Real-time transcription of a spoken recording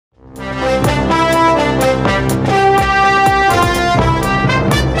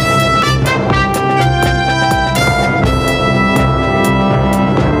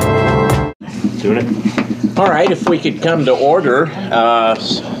All right, if we could come to order,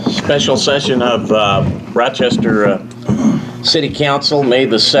 special session of Rochester City Council, May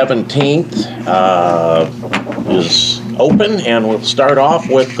the 17th, is open, and we'll start off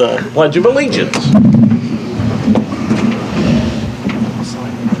with the Pledge of Allegiance.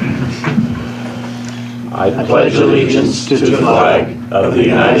 I pledge allegiance to the flag of the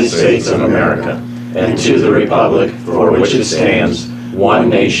United States of America and to the republic for which it stands, one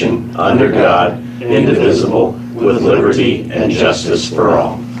nation, under God, indivisible, with liberty and justice for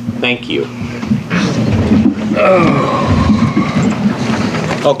all. Thank you.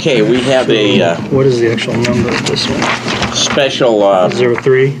 Okay, we have a what is the actual number of this one? Special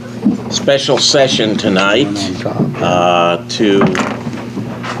 03? Special session tonight to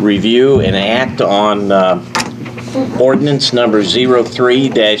review and act on ordinance number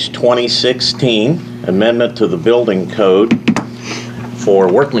 03-2016, amendment to the building code for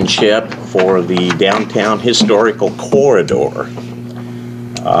workmanship for the downtown historical corridor.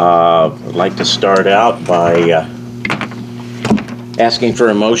 I'd like to start out by asking for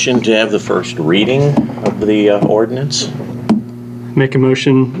a motion to have the first reading of the ordinance. Make a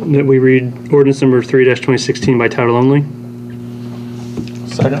motion that we read ordinance number 3-2016 by title only.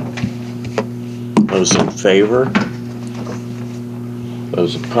 Second. Those in favor?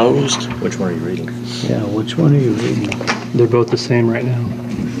 Those opposed? Which one are you reading? Yeah, which one are you reading? They're both the same right now.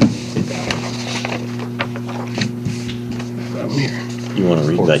 You want to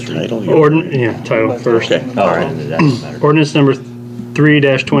read by title? Title first. Okay. All right. That doesn't matter. Ordinance number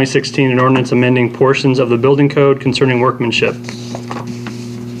 3-2016, an ordinance amending portions of the building code concerning workmanship.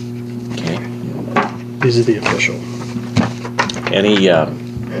 Okay. These are the official. Any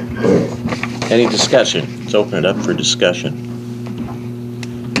discussion? Let's open it up for discussion.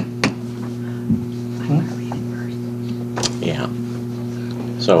 Yeah.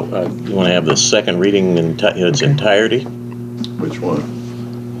 So, you want to have the second reading in its entirety? Which one?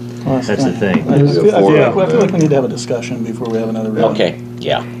 That's the thing. I feel like we need to have a discussion before we have another reading. Okay,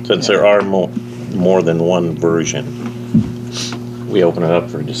 yeah. Since there are more than one version, we open it up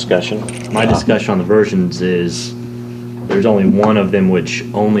for discussion. My discussion on the versions is there's only one of them which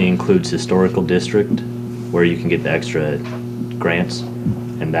only includes historical district, where you can get the extra grants,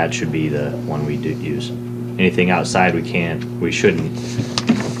 and that should be the one we do use. Anything outside we shouldn't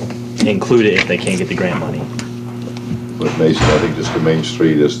include it if they can't get the grant money. But Mason, I think just the Main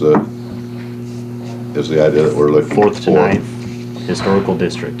Street is the idea that we're looking for. 4th to 9th, historical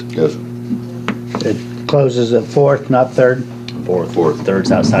district. Yes. It closes at 4th, not 3rd? 4th.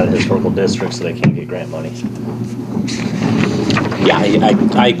 3rd's outside of the historical district, so they can't get grant money. Yeah,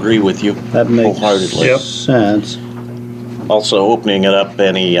 I agree with you That makes wholeheartedly. sense. Also, opening it up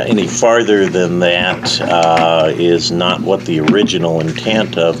any farther than that is not what the original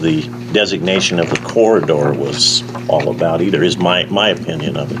intent of the designation of the corridor was all about either, is my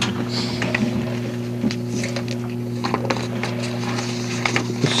opinion of it.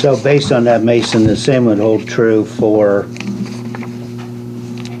 So based on that, Mason, the same would hold true for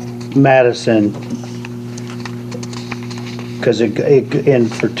Madison, because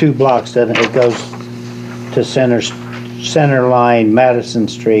for 2 blocks, then it goes to center line Madison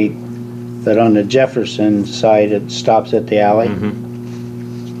Street, but on the Jefferson side, it stops at the alley. Mm-hmm.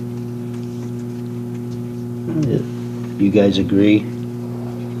 You guys agree?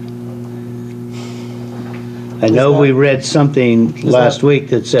 I know we read something last week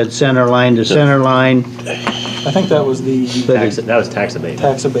that said center line to center line. I think that was the That was tax abatement.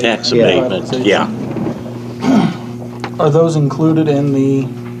 tax abatement. Tax abatement, yeah. Are those included in the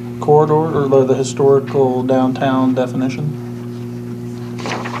corridor or the historical downtown definition?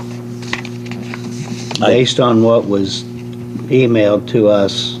 Based on what was emailed to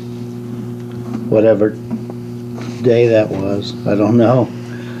us, whatever day that was, I don't know.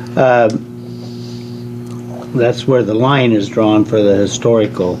 That's where the line is drawn for the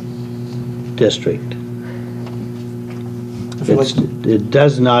historical district. I feel like, It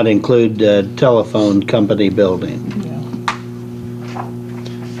does not include the telephone company building. yeah.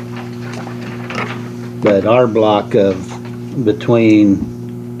 But our block of between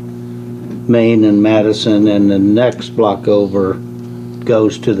Main and Madison, and the next block over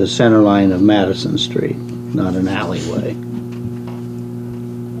goes to the center line of Madison Street, not an alleyway.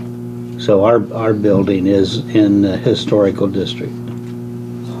 So our building is in the historical district.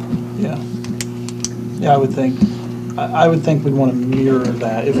 Yeah. Yeah, I would think we'd want to mirror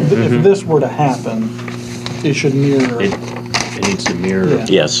that. If this were to happen, it should mirror. It needs to mirror Yeah.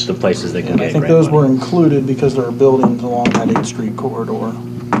 Yes. the places that can And get I think grant those money. were included because there are buildings along that 8th Street corridor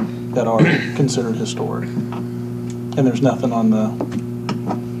that are considered historic. And there's nothing on the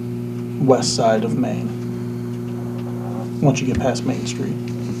west side of Maine. once you get past Main Street.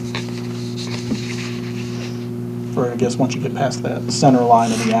 Or I guess once you get past that center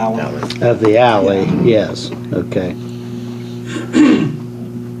line of the alley. Of the alley, yes, okay.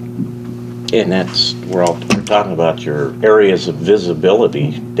 And that's, we're talking about your areas of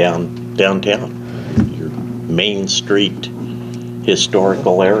visibility downtown, your Main Street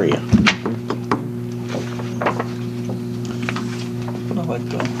historical area. But I'd like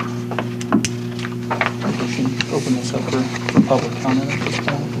to, we can open this up for public comment at this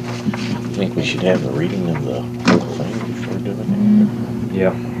point. I think we should have the reading of the whole thing before doing it.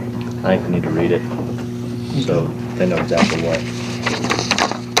 Yeah, I think we need to read it, so they know exactly what.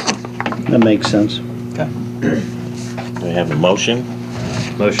 That makes sense. Okay. Do we have a motion?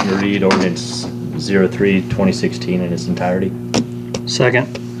 Motion to read ordinance 03-2016 in its entirety.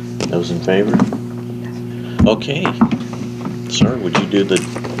 Second. Those in favor? Okay. Sir, would you do the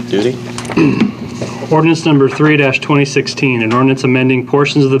duty? Ordinance number 3-2016, an ordinance amending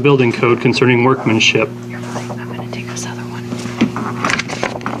portions of the building code concerning workmanship. I'm gonna take this other one.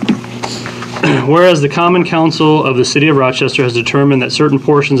 Whereas the Common Council of the City of Rochester has determined that certain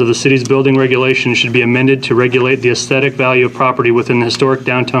portions of the city's building regulations should be amended to regulate the aesthetic value of property within the historic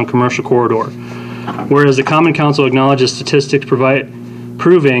downtown commercial corridor. Whereas the Common Council acknowledges statistics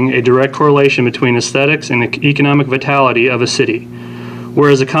proving a direct correlation between aesthetics and economic vitality of a city.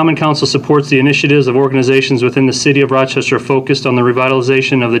 Whereas the Common Council supports the initiatives of organizations within the City of Rochester focused on the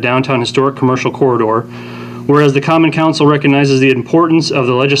revitalization of the downtown historic commercial corridor. Whereas the Common Council recognizes the importance of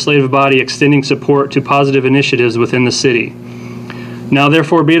the legislative body extending support to positive initiatives within the city. Now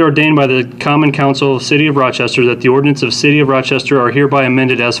therefore be it ordained by the Common Council of the City of Rochester that the ordinance of City of Rochester are hereby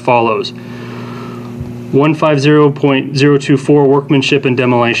amended as follows. 150.024 Workmanship and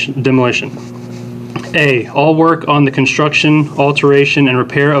Demolition. A. All work on the construction, alteration, and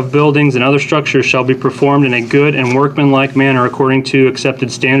repair of buildings and other structures shall be performed in a good and workmanlike manner according to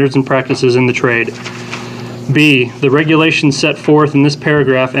accepted standards and practices in the trade. B. The regulations set forth in this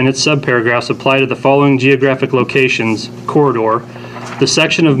paragraph and its subparagraphs apply to the following geographic locations: corridor, the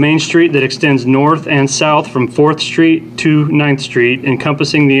section of Main Street that extends north and south from 4th Street to 9th Street,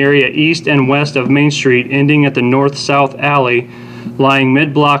 encompassing the area east and west of Main Street, ending at the north-south alley lying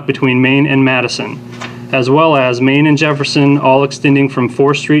mid-block between Main and Madison, as well as Main and Jefferson, all extending from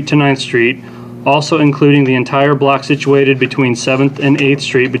 4th Street to 9th Street, also including the entire block situated between 7th and 8th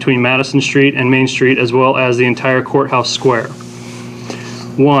Street between Madison Street and Main Street, as well as the entire courthouse square.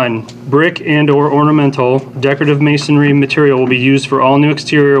 1. Brick and/or ornamental decorative masonry material will be used for all new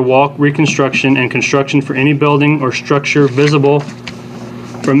exterior wall reconstruction and construction for any building or structure visible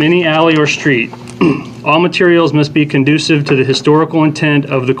from any alley or street. All materials must be conducive to the historical intent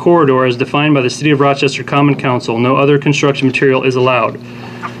of the corridor as defined by the City of Rochester Common Council. No other construction material is allowed.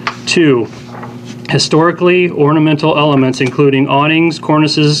 2. Historically ornamental elements including awnings,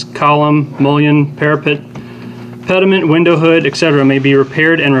 cornices, column, mullion, parapet, pediment, window hood, etc. may be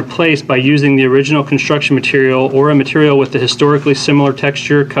repaired and replaced by using the original construction material or a material with the historically similar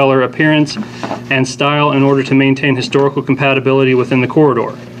texture, color, appearance, and style in order to maintain historical compatibility within the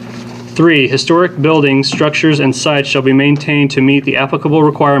corridor. 3. Historic buildings, structures, and sites shall be maintained to meet the applicable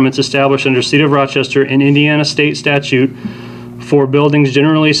requirements established under City of Rochester and Indiana State Statute for buildings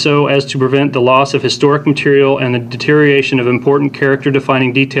generally, so as to prevent the loss of historic material and the deterioration of important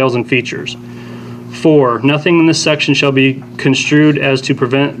character-defining details and features. 4. Nothing in this section shall be construed as to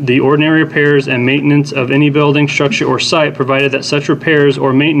prevent the ordinary repairs and maintenance of any building, structure, or site, provided that such repairs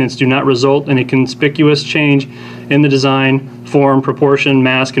or maintenance do not result in a conspicuous change in the design, form, proportion,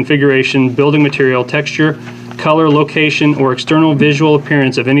 mass, configuration, building material, texture, color, location, or external visual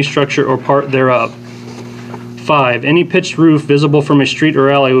appearance of any structure or part thereof. 5. Any pitched roof visible from a street or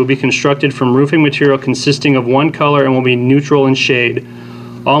alley will be constructed from roofing material consisting of one color and will be neutral in shade.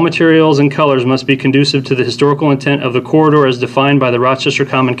 All materials and colors must be conducive to the historical intent of the corridor as defined by the Rochester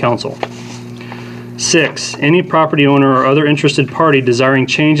Common Council. 6. Any property owner or other interested party desiring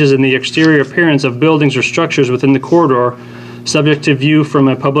changes in the exterior appearance of buildings or structures within the corridor, subject to view from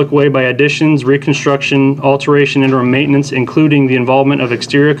a public way by additions, reconstruction, alteration, and/or maintenance, including the involvement of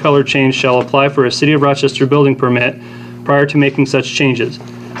exterior color change, shall apply for a City of Rochester building permit prior to making such changes.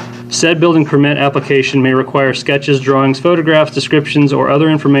 Said building permit application may require sketches, drawings, photographs, descriptions, or other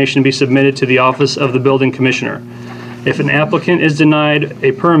information be submitted to the office of the building commissioner. If an applicant is denied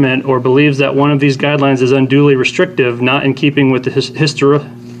a permit or believes that one of these guidelines is unduly restrictive, not in keeping with the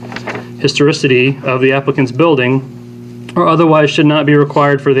historicity of the applicant's building, or otherwise should not be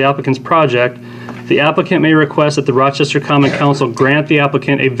required for the applicant's project, the applicant may request that the Rochester Common Council grant the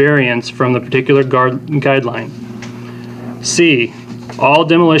applicant a variance from the particular guideline. C. All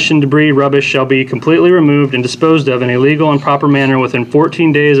demolition debris rubbish shall be completely removed and disposed of in a legal and proper manner within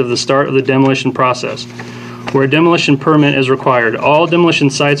 14 days of the start of the demolition process. Where a demolition permit is required, all demolition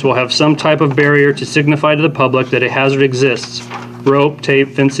sites will have some type of barrier to signify to the public that a hazard exists, rope, tape,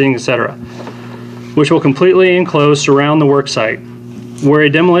 fencing, etc., which will completely enclose, surround the work site. Where a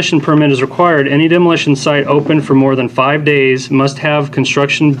demolition permit is required, any demolition site open for more than 5 days must have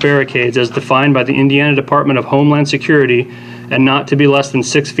construction barricades as defined by the Indiana Department of Homeland Security and not to be less than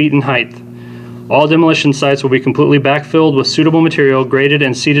 6 feet in height. All demolition sites will be completely backfilled with suitable material, graded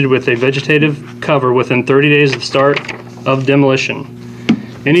and seeded with a vegetative cover within 30 days of the start of demolition.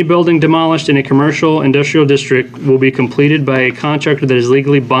 Any building demolished in a commercial industrial district will be completed by a contractor that is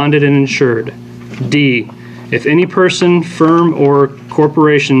legally bonded and insured. D. If any person, firm, or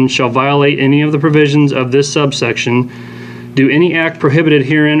corporation shall violate any of the provisions of this subsection, do any act prohibited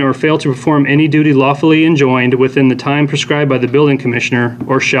herein, or fail to perform any duty lawfully enjoined within the time prescribed by the building commissioner,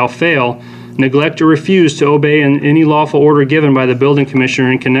 or shall fail, neglect, or refuse to obey any lawful order given by the building commissioner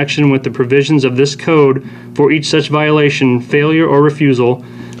in connection with the provisions of this code, for each such violation, failure, or refusal,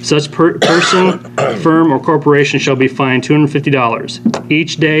 such person, firm, or corporation shall be fined $250.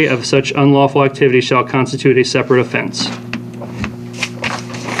 Each day of such unlawful activity shall constitute a separate offense.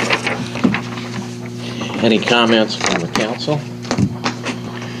 Any comments from the council?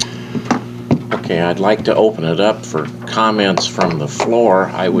 Okay, I'd like to open it up for comments from the floor.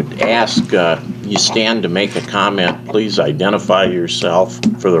 I would ask you stand to make a comment. Please identify yourself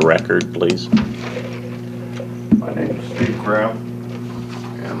for the record, please. My name is Steve Kraft,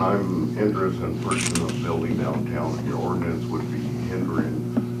 and I'm interested in purchasing a building downtown. Your ordinance would be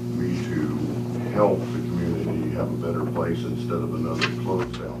hindering me to help the community have a better place instead of another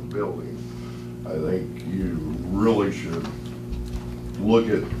closed down building. I think you really should look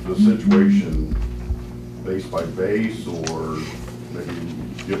at the situation base by base, or maybe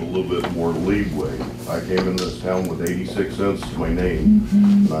give a little bit more leeway. I came in this town with 86 cents to my name,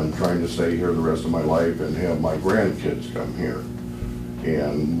 and I'm trying to stay here the rest of my life and have my grandkids come here.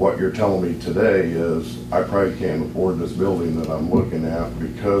 And what you're telling me today is I probably can't afford this building that I'm looking at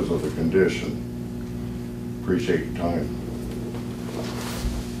because of the condition. Appreciate your time.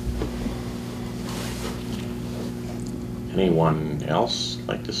 Anyone else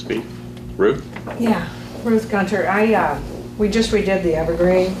like to speak? Ruth? Yeah, Ruth Gunter. We just redid the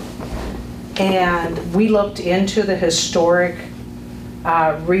Evergreen, and we looked into the historic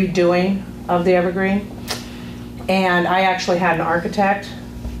redoing of the Evergreen, and I actually had an architect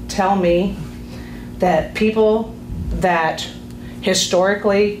tell me that people that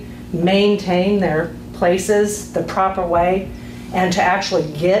historically maintain their places the proper way and to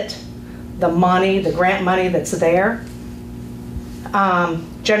actually get the money, the grant money that's there,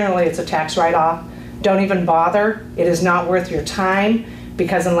 generally it's a tax write-off. Don't even bother. It is not worth your time,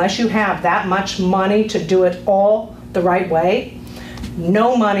 because unless you have that much money to do it all the right way,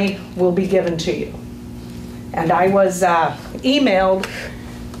 no money will be given to you. And I was emailed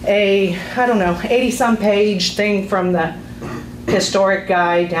a, 80-some page thing from the historic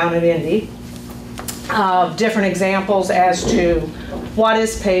guy down in Indy of different examples as to what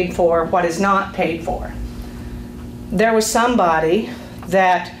is paid for, what is not paid for. There was somebody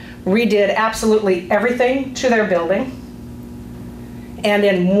that redid absolutely everything to their building, and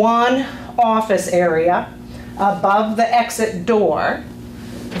in one office area above the exit door,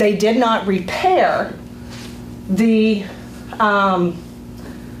 they did not repair the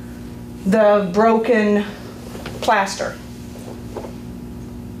broken plaster.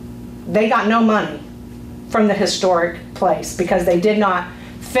 They got no money from the historic place because they did not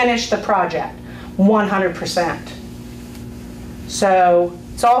finish the project 100%. So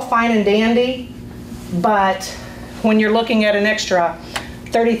it's all fine and dandy, but when you're looking at an extra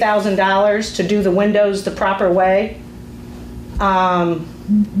 $30,000 to do the windows the proper way, are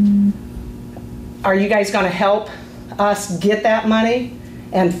you guys going to help us get that money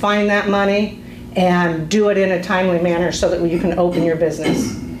and find that money and do it in a timely manner so that you can open your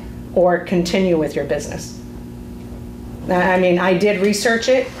business or continue with your business? I mean, I did research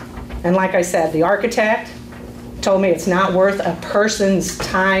it, and like I said, the architect told me it's not worth a person's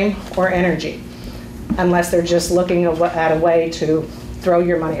time or energy unless they're just looking at a way to throw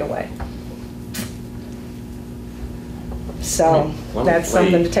your money away. So that's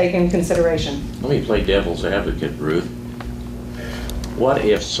something to take in consideration. Let me play devil's advocate, Ruth. What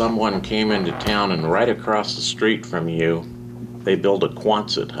if someone came into town and right across the street from you, they built a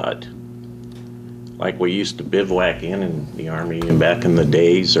Quonset hut? Like we used to bivouac in the Army back in the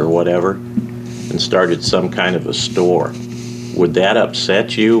days or whatever, and started some kind of a store. Would that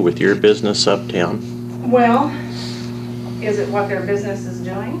upset you with your business uptown? Well, is it what their business is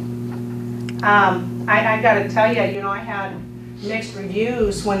doing? I gotta tell you, I had mixed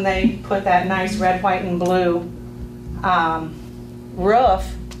reviews when they put that nice red, white, and blue roof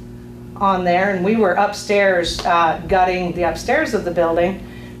on there, and we were upstairs gutting the upstairs of the building,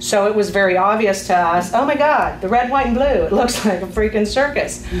 so it was very obvious to us, oh my God, the red, white, and blue, it looks like a freaking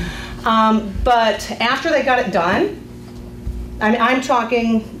circus. But after they got it done, I'm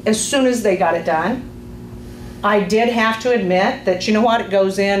talking as soon as they got it done, I did have to admit that, you know what, it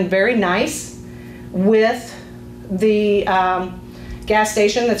goes in very nice with the gas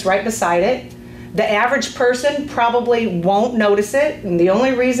station that's right beside it. The average person probably won't notice it, and the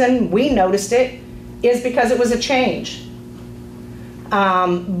only reason we noticed it is because it was a change.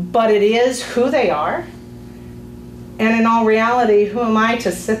 But it is who they are, and in all reality, who am I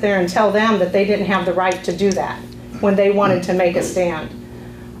to sit there and tell them that they didn't have the right to do that when they wanted to make a stand?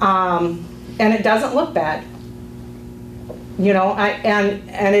 And it doesn't look bad.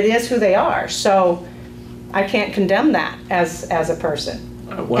 And it is who they are, so I can't condemn that as a person.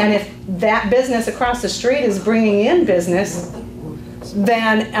 And if that business across the street is bringing in business,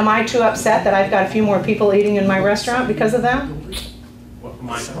 then am I too upset that I've got a few more people eating in my restaurant because of that? Well,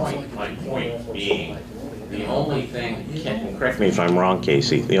 my point being, the only thing, correct me if I'm wrong,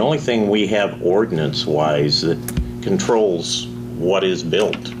 Casey, the only thing we have ordinance-wise that controls what is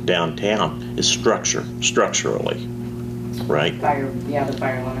built downtown is structurally, right? The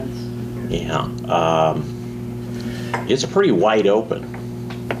fire limits. Yeah. It's pretty wide open.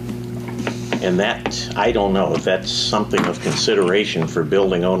 And that, I don't know if that's something of consideration for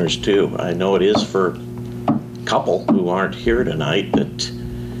building owners too. I know it is for a couple who aren't here tonight, that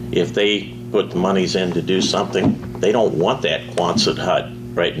if they put the monies in to do something, they don't want that Quonset hut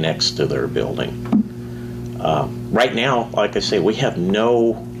right next to their building. Right now, like I say, we have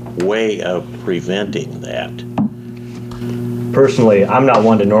no way of preventing that. Personally, I'm not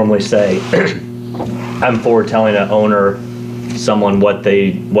one to normally say I'm for telling an owner, someone what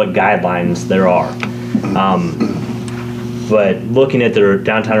guidelines there are. But looking at their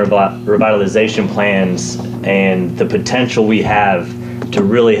downtown revitalization plans and the potential we have to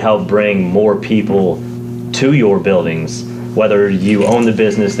really help bring more people to your buildings, whether you own the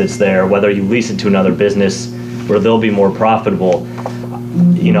business that's there, whether you lease it to another business where they'll be more profitable,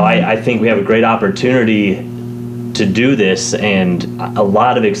 I think we have a great opportunity to do this, and a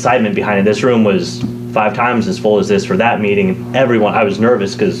lot of excitement behind it. This room was 5 times as full as this for that meeting. Everyone, I was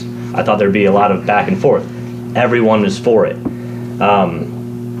nervous because I thought there'd be a lot of back and forth. Everyone was for it.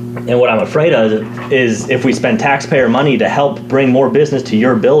 And what I'm afraid of is if we spend taxpayer money to help bring more business to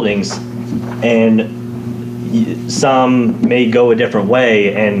your buildings, and some may go a different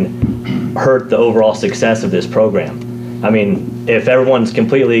way and hurt the overall success of this program. I mean, if everyone's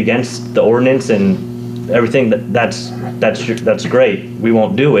completely against the ordinance and everything, that's great. We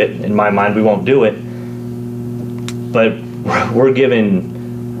won't do it. In my mind, we won't do it. But we're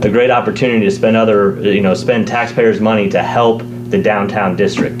given a great opportunity to spend taxpayers' money to help the downtown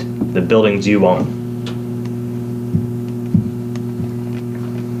district, the buildings you own.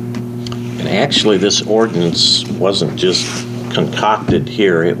 And actually, this ordinance wasn't just concocted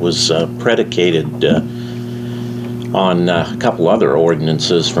here. It was predicated on a couple other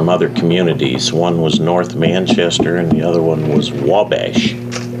ordinances from other communities. One was North Manchester and the other one was Wabash.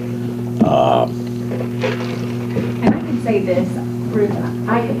 And I can say this, Ruth,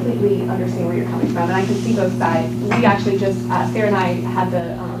 I completely understand where you're coming from, and I can see both sides. We actually just, Sarah and I had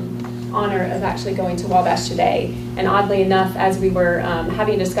the honor of actually going to Wabash today, and oddly enough, as we were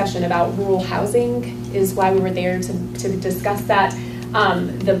having a discussion about rural housing, is why we were there to discuss that.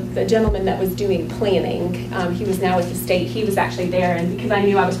 The gentleman that was doing planning, he was now with the state, he was actually there, and because I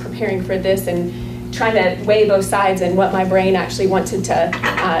knew I was preparing for this and trying to weigh both sides and what my brain actually wanted to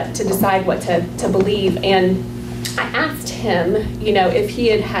decide what to believe, and I asked him, if he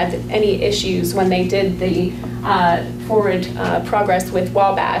had any issues when they did the forward progress with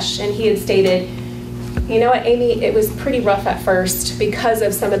Wabash, and he had stated, you know what, Amy, it was pretty rough at first because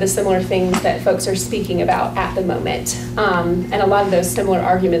of some of the similar things that folks are speaking about at the moment. And a lot of those similar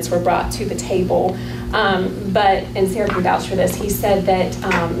arguments were brought to the table. And Sarah can vouch for this, he said that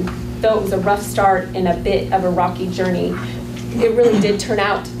though it was a rough start and a bit of a rocky journey, it really did turn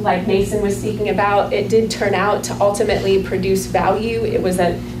out, like Mason was speaking about, it did turn out to ultimately produce value. It was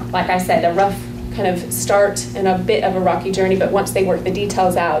like I said, a rough kind of start and a bit of a rocky journey, but once they worked the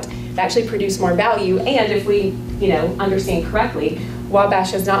details out, it actually produced more value. And if we, understand correctly,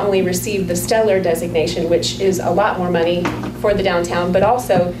 Wabash has not only received the Stellar designation, which is a lot more money for the downtown, but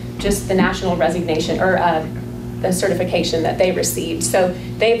also just the national resignation or the certification that they received. So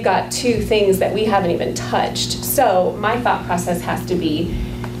they've got 2 things that we haven't even touched. So my thought process has to be,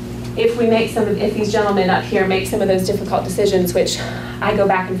 if these gentlemen up here make some of those difficult decisions, which I go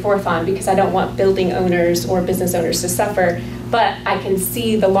back and forth on because I don't want building owners or business owners to suffer, but I can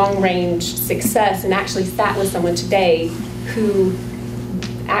see the long range success, and actually sat with someone today who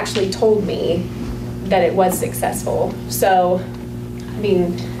actually told me that it was successful. So, I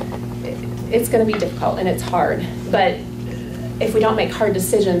mean, it's going to be difficult and it's hard, but if we don't make hard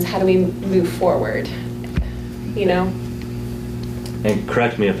decisions, how do we move forward? You know? And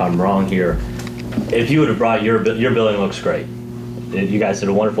correct me if I'm wrong here, if you would have brought your building looks great. You guys did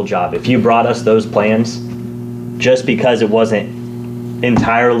a wonderful job. If you brought us those plans, just because it wasn't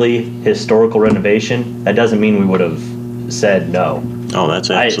entirely historical renovation, that doesn't mean we would have said no. Oh, that's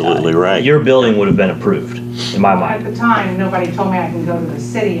absolutely right. Your building would have been approved, in my At mind. the time, nobody told me I can go to the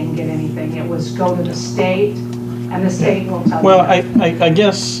city and get anything. It was go to the state, and the state will tell you. Well, I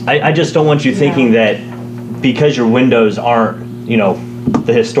guess, I just don't want you thinking that because your windows aren't,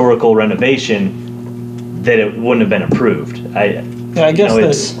 the historical renovation, that it wouldn't have been approved. I guess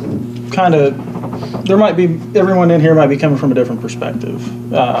that's kind of, everyone in here might be coming from a different perspective.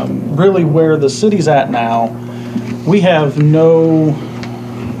 Really where the city's at now, we have no,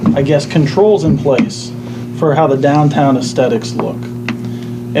 I guess, controls in place for how the downtown aesthetics look.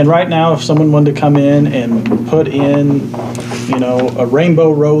 And right now, if someone wanted to come in and put in, a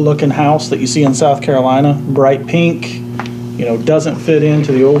Rainbow Row looking house that you see in South Carolina, bright pink, doesn't fit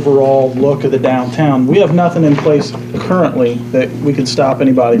into the overall look of the downtown, we have nothing in place currently that we could stop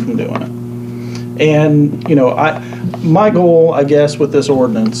anybody from doing it. And, my goal, I guess, with this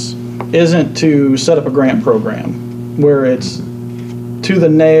ordinance isn't to set up a grant program where it's to the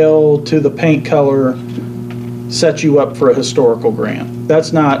nail, to the paint color, set you up for a historical grant.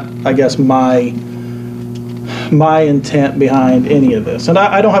 That's not, I guess, my intent behind any of this. And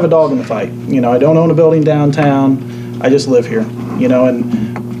I don't have a dog in the fight. I don't own a building downtown. I just live here,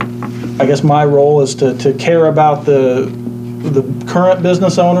 and I guess my role is to care about the current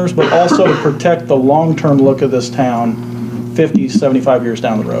business owners, but also to protect the long-term look of this town 50, 75 years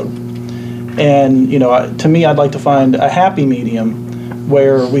down the road. And, to me, I'd like to find a happy medium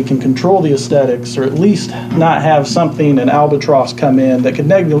where we can control the aesthetics, or at least not have something, an albatross, come in that could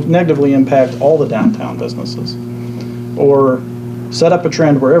negatively impact all the downtown businesses, or set up a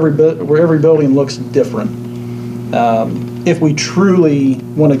trend where every building looks different. If we truly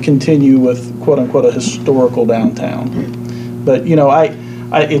want to continue with quote-unquote a historical downtown. But,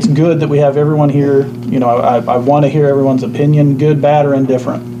 it's good that we have everyone here. I want to hear everyone's opinion, good, bad, or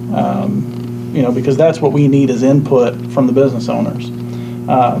indifferent, because that's what we need as input from the business owners.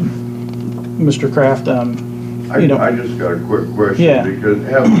 Mr. Kraft, I just got a quick question. Yeah. Because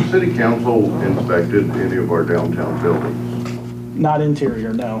have the city council inspected any of our downtown buildings? Not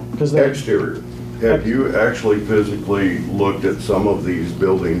interior, no. Exterior. Have you actually physically looked at some of these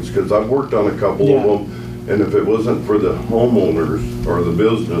buildings? Because I've worked on a couple of them, and if it wasn't for the homeowners or the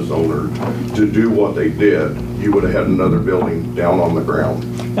business owners to do what they did, you would have had another building down on the ground.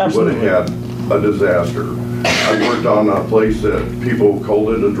 Absolutely. You would have had a disaster. I worked on a place that people called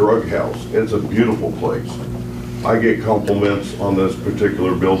it a drug house. It's a beautiful place. I get compliments on this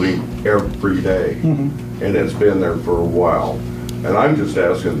particular building every day, and it's been there for a while. And I'm just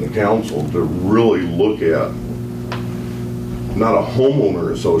asking the council to really look at, not a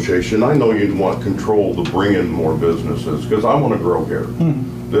homeowner association. I know you'd want control to bring in more businesses, because I want to grow here.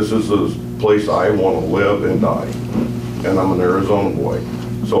 This is the place I want to live and die. And I'm an Arizona boy.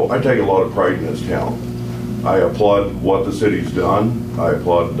 So I take a lot of pride in this town. I applaud what the city's done. I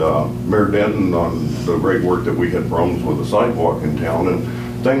applaud Mayor Denton on the great work that we had problems with the sidewalk in town. And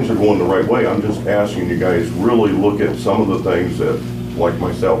things are going the right way. I'm just asking you guys really look at some of the things that, like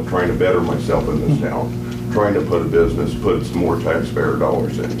myself, trying to better myself in this town, trying to put a business, put some more taxpayer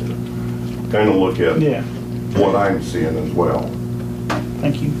dollars in here. Kind of look at what I'm seeing as well.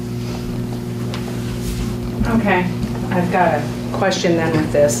 Thank you. Okay, I've got a question then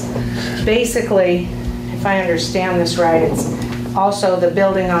with this. Basically, if I understand this right, it's also the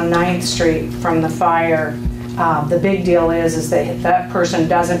building on 9th Street from the fire. The big deal is that that person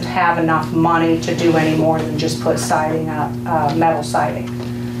doesn't have enough money to do any more than just put siding up, metal siding.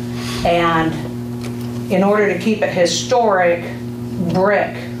 And in order to keep it historic,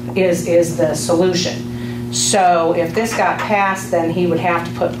 brick is the solution. So if this got passed, then he would have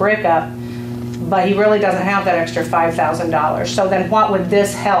to put brick up, but he really doesn't have that extra $5,000. So then what would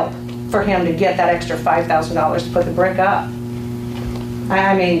this help for him to get that extra $5,000 to put the brick up?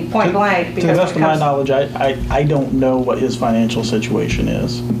 I mean, point blank, because to the best of my knowledge, I don't know what his financial situation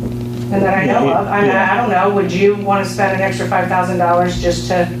is. And that I know Yeah, of. I mean, yeah. I don't know, would you want to spend an extra $5,000 just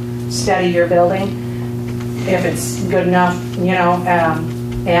to steady your building? If it's good enough, you know,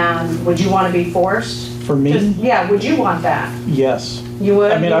 and would you want to be forced? For me? Yeah, would you want that? Yes. You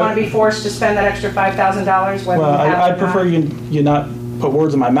would? I mean, You I- want to be forced to spend that extra $5,000? Well, I'd prefer you not put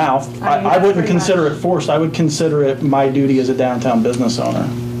words in my mouth. I mean, I that's wouldn't pretty consider much- it forced. I would consider it my duty as a downtown business owner.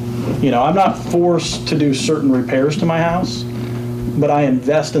 You know, I'm not forced to do certain repairs to my house, but I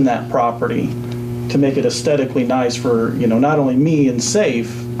invest in that property to make it aesthetically nice for, you know, not only me and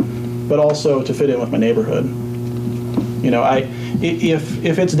safe, but also to fit in with my neighborhood. You know,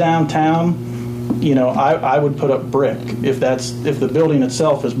 if it's downtown, you know, I would put up brick. If the building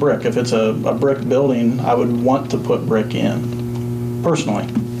itself is brick, if it's a brick building, I would want to put brick in, personally.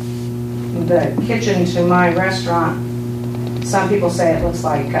 The kitchen to my restaurant, some people say it looks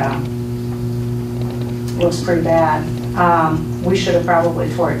like, looks pretty bad. We should have probably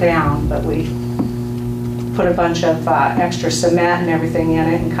tore it down, but we put a bunch of extra cement and everything in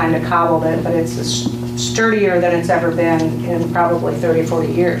it and kind of cobbled it, but it's sturdier than it's ever been in probably 30 or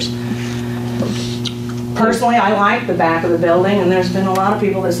 40 years. Personally, I like the back of the building, and there's been a lot of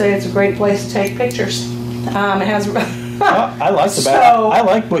people that say it's a great place to take pictures. It has. I like the back. So- I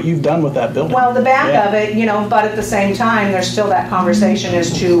like what you've done with that building. Well, the back Yeah. of it, you know, but at the same time, there's still that conversation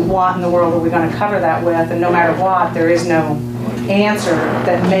as to what in the world are we going to cover that with, and no matter what, there is no answer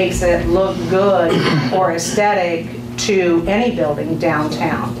that makes it look good or aesthetic to any building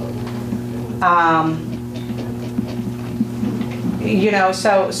downtown. You know,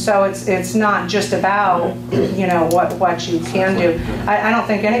 so it's not just about, you know, what you can do. I don't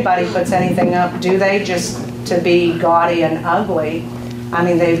think anybody puts anything up, do they, just to be gaudy and ugly? I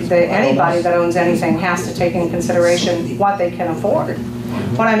mean, anybody that owns anything has to take in consideration what they can afford.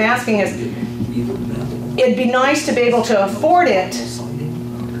 What I'm asking is, it'd be nice to be able to afford it,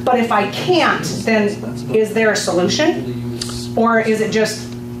 but if I can't, then is there a solution? Or is it just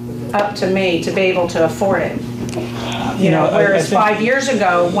up to me to be able to afford it? You know, whereas 5 years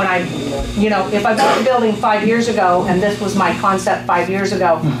ago, when you know, if I bought a building 5 years ago and this was my concept 5 years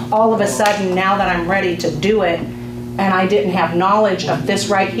ago, all of a sudden, now that I'm ready to do it, and I didn't have knowledge of this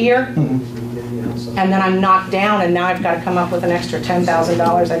right here, and then I'm knocked down and now I've got to come up with an extra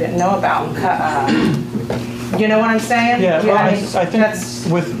 $10,000 I didn't know about. You know what I'm saying? Yeah, well, I mean, I think that's-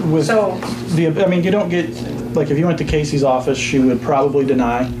 with so- I mean, you don't get, like, if you went to Casey's office, she would probably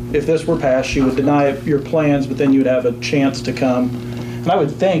deny. If this were passed, she would deny your plans, but then you'd have a chance to come. And I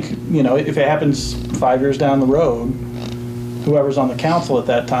would think, you know, if it happens 5 years down the road, whoever's on the council at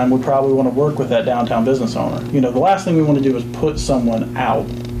that time would probably want to work with that downtown business owner. You know, the last thing we want to do is put someone out.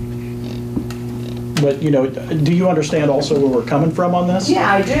 But, you know, do you understand also where we're coming from on this?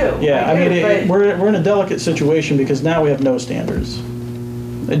 Yeah, I do. Yeah, I do, mean, but- we're in a delicate situation because now we have no standards.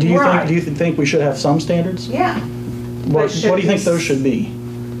 Do you Right. think we should have some standards? Yeah. What should do you think we- those should be?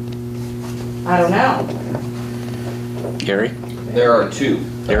 I don't know. Gary? There are two.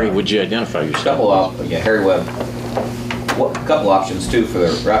 Gary, would you identify yourself? Harry Webb. A couple options too for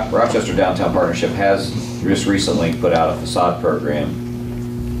the Rochester Downtown Partnership has just recently put out a facade program.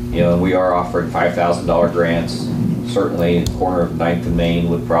 You know, we are offering $5,000 grants. Certainly, the corner of 9th and Main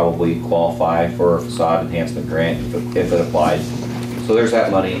would probably qualify for a facade enhancement grant if it applied. So there's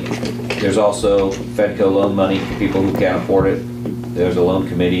that money. There's also Fedco loan money for people who can't afford it. There's a loan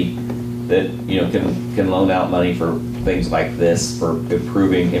committee that, you know, can loan out money for things like this, for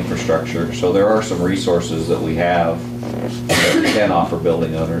improving infrastructure. So there are some resources that we have that we can offer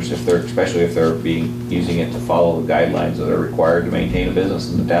building owners, especially if they're using it to follow the guidelines that are required to maintain a business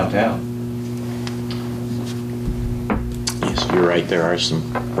in the downtown. Yes, you're right. There are some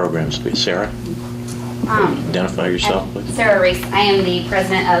programs. Sarah? Identify yourself, please. Sarah Reese. I am the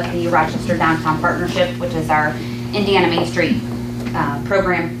president of the Rochester Downtown Partnership, which is our Indiana Main Street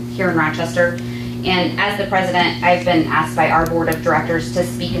program here in Rochester. And as the president, I've been asked by our board of directors to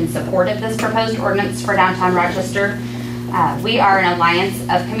speak in support of this proposed ordinance for downtown Rochester. We are an alliance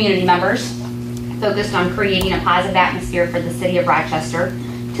of community members focused on creating a positive atmosphere for the city of Rochester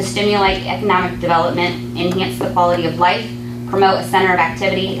to stimulate economic development, enhance the quality of life, promote a center of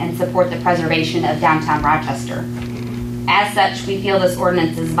activity, and support the preservation of downtown Rochester. As such, we feel this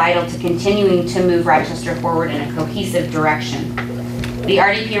ordinance is vital to continuing to move Rochester forward in a cohesive direction. The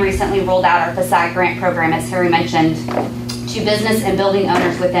RDP recently rolled out our facade grant program, as Harry mentioned, to business and building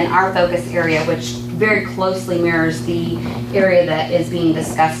owners within our focus area, which very closely mirrors the area that is being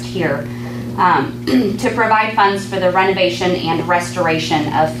discussed here, to provide funds for the renovation and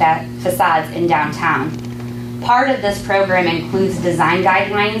restoration of facades in downtown. Part of this program includes design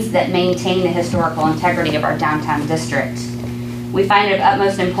guidelines that maintain the historical integrity of our downtown district. We find it of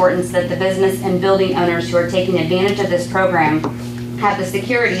utmost importance that the business and building owners who are taking advantage of this program have the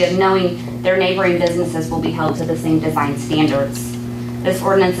security of knowing their neighboring businesses will be held to the same design standards. This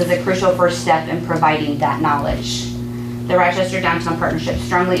ordinance is a crucial first step in providing that knowledge. The Rochester Downtown Partnership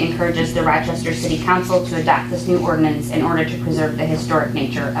strongly encourages the Rochester City Council to adopt this new ordinance in order to preserve the historic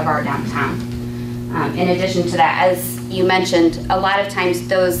nature of our downtown. In addition to that, as you mentioned, a lot of times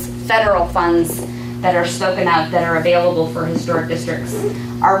those federal funds that are spoken of that are available for historic districts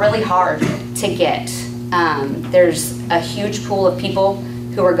are really hard to get. There's a huge pool of people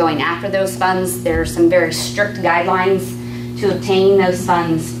who are going after those funds. There are some very strict guidelines to obtaining those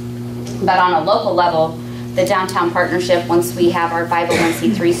funds. But on a local level, the Downtown Partnership, once we have our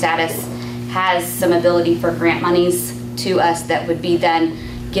 501c3 status, has some ability for grant monies to us that would be then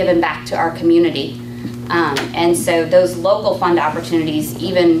given back to our community. And so those local fund opportunities,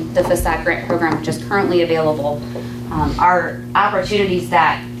 even the facade grant program, which is currently available, are opportunities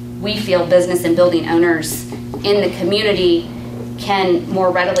that we feel business and building owners in the community can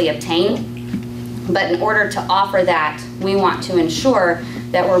more readily obtain. But in order to offer that, we want to ensure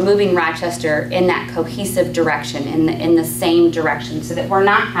that we're moving Rochester in that cohesive direction, in the same direction, so that we're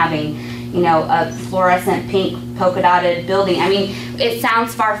not having, you know, a fluorescent pink polka dotted building. I mean, it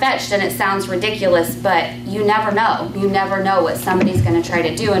sounds far-fetched and it sounds ridiculous, but you never know. You never know what somebody's going to try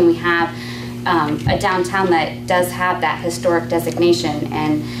to do, and we have a downtown that does have that historic designation,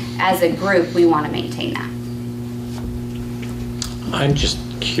 and as a group, we want to maintain that. I'm just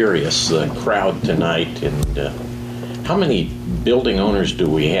curious, the crowd tonight, and how many building owners do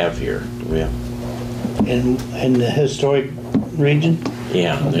we have here? Do we have? In the historic region?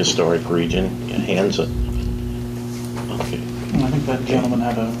 Yeah, in the historic region. Yeah, hands up. Okay. I think that gentleman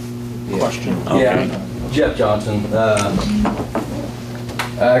had a question. Okay. Yeah, Jeff Johnson. I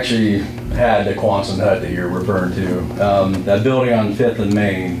actually had the Quonset hut that you're referring to. That building on 5th and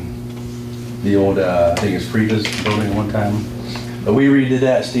Main, the old, I think it's Frida's building one time. But we redid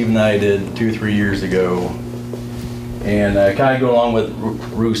that, Steve and I did 2-3 years ago. And kind of go along with what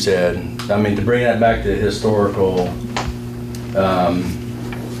Rue said. I mean, to bring that back to historical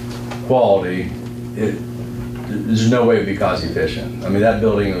quality, there's no way it'd be cost efficient. I mean, that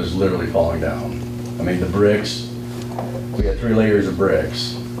building was literally falling down. I mean, the bricks, we had 3 layers of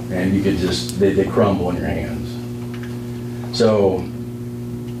bricks, and you could just, they crumble in your hands. So,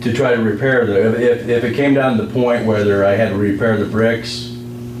 to try to repair if it came down to the point whether I had to repair the bricks,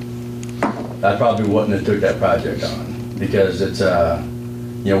 I probably wouldn't have took that project on, because it's, you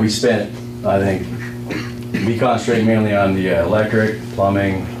know, we spent, I think, we concentrate mainly on the electric,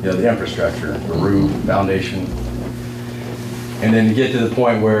 plumbing, you know, the infrastructure, the roof, foundation. And then to get to the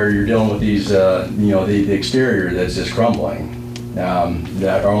point where you're dealing with these, you know, the exterior that's just crumbling.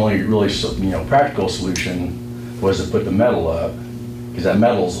 That our only really, you know, practical solution was to put the metal up, because that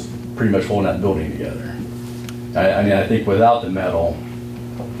metal's pretty much holding that building together. I mean, I think without the metal,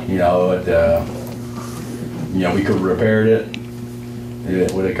 you know, you know, we could have repaired it.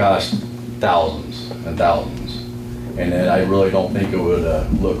 It would have cost thousands and thousands, and then I really don't think it would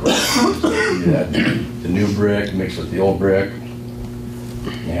look right. You had the new brick mixed with the old brick,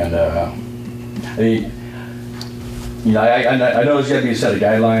 and I mean, you know, I know there's got to be a set of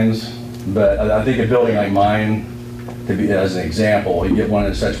guidelines, but I think a building like mine, to be as an example, you get one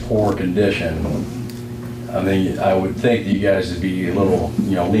in such poor condition. I mean, I would think that you guys would be a little,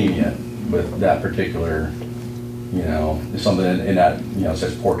 you know, lenient with that particular, you know, something in that, you know,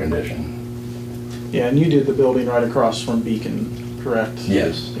 such poor condition. Yeah, and you did the building right across from Beacon, correct?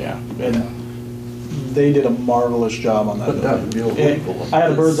 Yes. Yeah, and they did a marvelous job on that building. I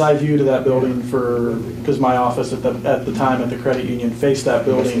had a bird's eye view to that building because my office at the time at the credit union faced that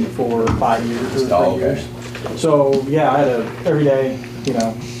building for 5 years or 3 years. So yeah, I had every day, you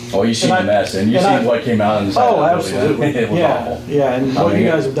know. Oh, you see the mess, and you see what came out inside. Oh, that absolutely. It was awful. Yeah, and what you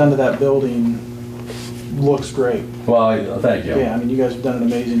guys have done to that building looks great. Well, thank you. Yeah, I mean, you guys have done an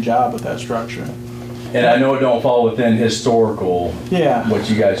amazing job with that structure. And I know it don't fall within historical, yeah, what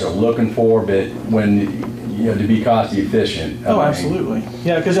you guys are looking for, but when, you know, to be cost efficient. Oh, absolutely.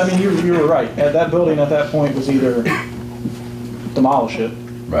 Yeah, because I mean, you were right. That building at that point was either demolish it.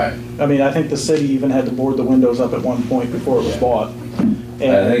 Right. I mean, I think the city even had to board the windows up at one point before it was bought. And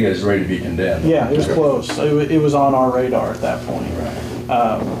I think it was ready to be condemned. Yeah, it was close. It was on our radar at that point. Right.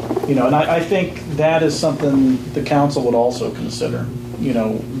 You know, and I think that is something the council would also consider. You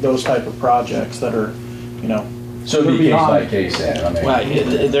know, those type of projects that are, you know. So it'd be case by case then. I mean,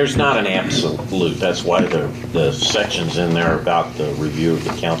 right. There's not an absolute. That's why the sections in there about the review of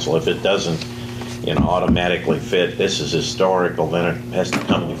the council. If it doesn't, you know, automatically fit, this is historical, then it has to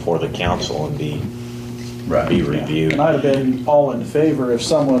come before the council and be Right. be reviewed. And I'd have been all in favor if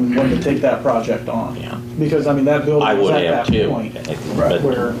someone wanted to take that project on. Yeah. Because, I mean, that building I was would at have that too. point But,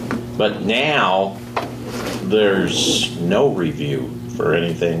 where, but now, there's no review for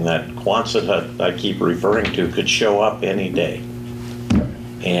anything that Quonset I keep referring to could show up any day.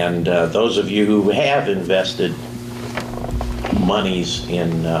 And those of you who have invested monies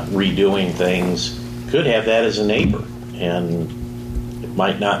in redoing things could have that as a neighbor. And it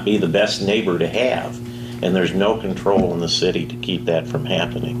might not be the best neighbor to have. And there's no control in the city to keep that from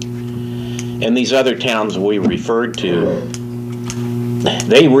happening. And these other towns we referred to,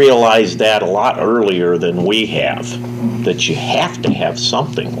 they realized that a lot earlier than we have, that you have to have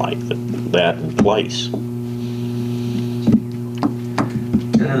something like that in place.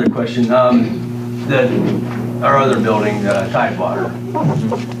 Another question, our other building, Tidewater,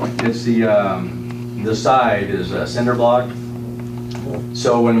 it's the side is a cinder block.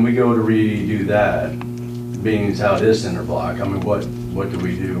 So when we go to redo that, being as how it is cinder block, I mean, what do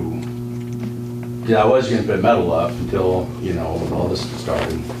we do? Yeah, I was gonna put metal up until, you know, all this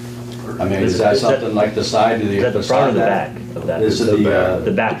started. I mean, is that something like the side of the? Is that the front or the back of that? This is the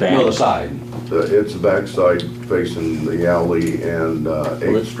back. No, the side. It's the backside facing the alley and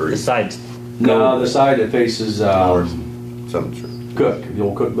 8th Street. The sides. No, the side that faces, North, 7th Street. Cook, the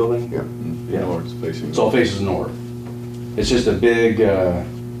old Cook building? Yeah. Yeah. North facing. So it faces north. It's just a big,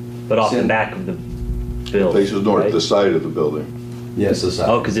 But off the back of the building. Faces north, right? the side of the building. yes, the side.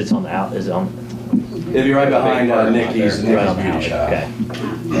 Oh, because it's on the out. Is it on? It'd be right behind Nikki's Right on the beauty alley. shop. Okay.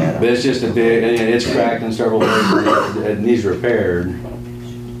 But it's just a big, and it's cracked in several places. It needs repaired.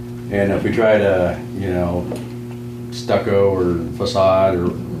 And if we try to, you know, stucco or facade or,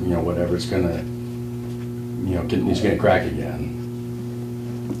 you know, whatever, it's gonna, you know, it's gonna crack again.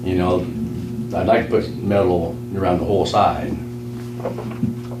 You know, I'd like to put metal around the whole side.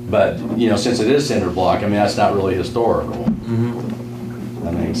 But, you know, since it is cinder block, I mean, that's not really historical.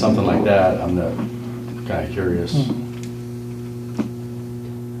 I mean, something like that, I'm kind of curious.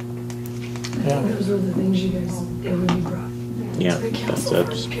 Those are the things you guys, it would be brought. Yeah, to the council for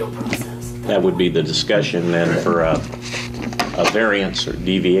that's, appeal process. that would be the discussion then for a variance or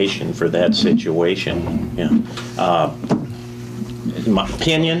deviation for that situation. Yeah. In my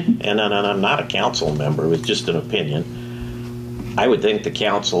opinion, and I'm not a council member, it's just an opinion, I would think the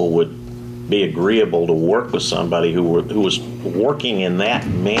council would be agreeable to work with somebody who was working in that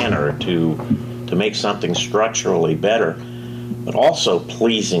manner to make something structurally better, but also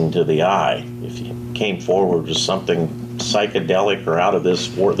pleasing to the eye. If you came forward with something psychedelic or out of this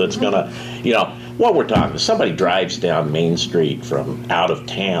world that's gonna, you know, what we're talking, somebody drives down Main Street from out of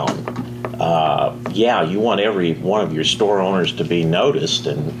town, yeah, you want every one of your store owners to be noticed,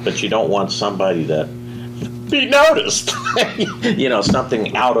 but you don't want somebody to be noticed. You know,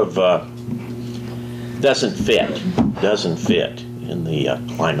 something out of, doesn't fit in the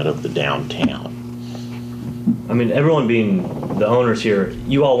climate of the downtown. I mean, everyone being the owners here,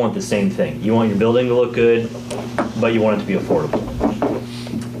 you all want the same thing. You want your building to look good, but you want it to be affordable.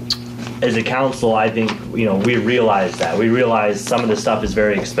 As a council, I think, you know, we realize that. We realize some of the stuff is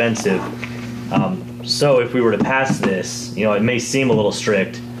very expensive. So if we were to pass this, you know, it may seem a little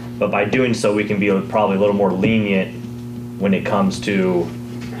strict, but by doing so, we can be probably a little more lenient when it comes to,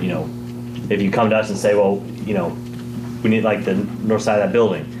 you know, if you come to us and say, well, you know, we need like the north side of that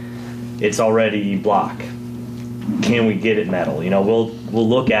building, it's already block. Can we get it metal? You know, we'll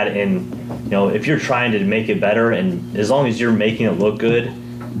look at it, and you know, if you're trying to make it better, and as long as you're making it look good,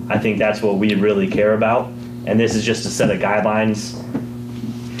 I think that's what we really care about. And this is just a set of guidelines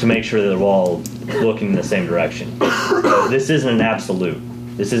to make sure that we're all looking in the same direction. So this isn't an absolute.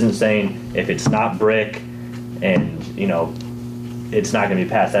 This isn't saying if it's not brick and, you know, it's not going to be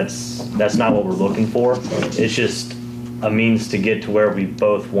passed. That's not what we're looking for. It's just a means to get to where we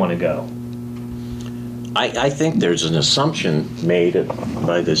both want to go. I think there's an assumption made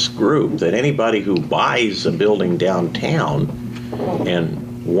by this group that anybody who buys a building downtown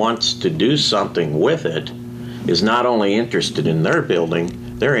and wants to do something with it is not only interested in their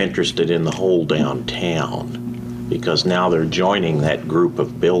building, they're interested in the whole downtown, because now they're joining that group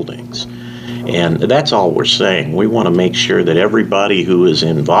of buildings. And that's all we're saying. We want to make sure that everybody who is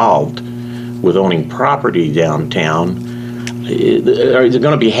involved with owning property downtown are going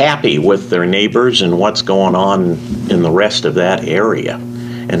to be happy with their neighbors and what's going on in the rest of that area.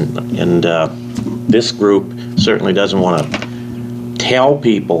 And this group certainly doesn't want to tell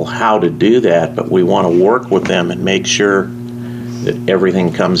people how to do that, but we want to work with them and make sure that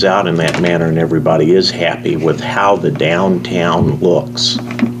everything comes out in that manner and everybody is happy with how the downtown looks.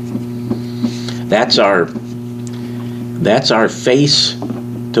 That's our face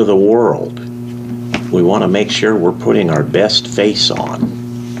to the world. we want to make sure we're putting our best face on.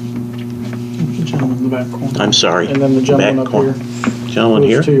 The gentleman in the back corner. I'm sorry. And then the gentleman back up corner. here. Gentleman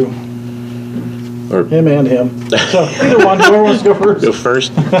here? Those two. Or him and him. So either one, whoever wants to go first. Go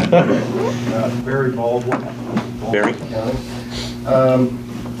first. Barry Baldwin. Barry?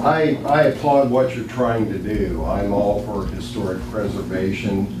 I applaud what you're trying to do. I'm all for historic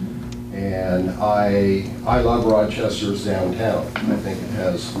preservation, and I love Rochester's downtown. I think it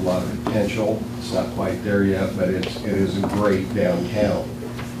has a lot of potential. It's not quite there yet, but it is a great downtown.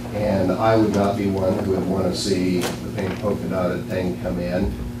 And I would not be one who would want to see the pink polka dotted thing come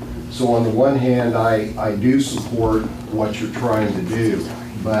in. So on the one hand, I do support what you're trying to do,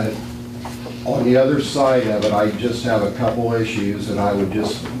 but on the other side of it, I just have a couple issues that I would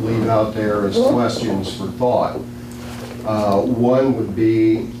just leave out there as questions for thought. One would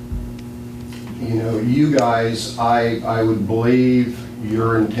be, you know, you guys, I would believe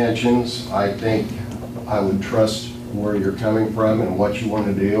your intentions. I think I would trust where you're coming from and what you want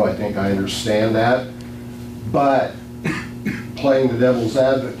to do. I think I understand that. But playing the devil's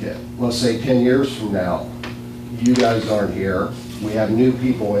advocate, let's say 10 years from now, you guys aren't here. We have new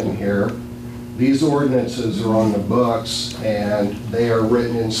people in here. These ordinances are on the books and they are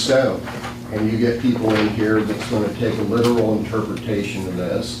written in stone. And you get people in here that's going to take a literal interpretation of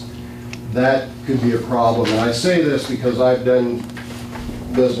this. That could be a problem. And I say this because I've done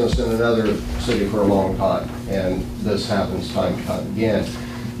business in another city for a long time, and this happens time and time again.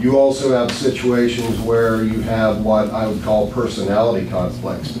 You also have situations where you have what I would call personality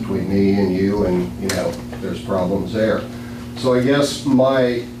conflicts between me and you, and you know, there's problems there. So I guess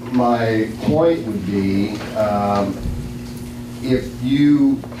my point would be, if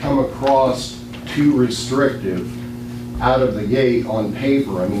you come across too restrictive out of the gate on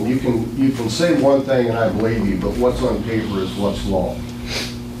paper, I mean, you can say one thing and I believe you, but what's on paper is what's law.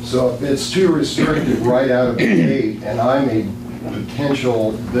 So if it's too restrictive right out of the gate, and I'm a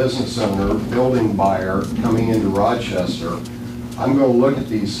potential business owner, building buyer coming into Rochester, I'm going to look at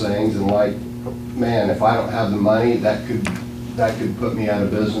these things and like, man, if I don't have the money, that could put me out of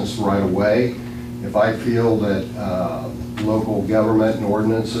business right away. If I feel that local government and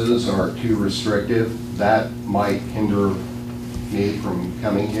ordinances are too restrictive, that might hinder me from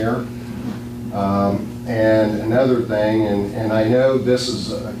coming here. And another thing, and I know this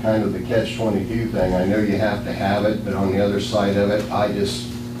is kind of the catch-22 thing, I know you have to have it, but on the other side of it,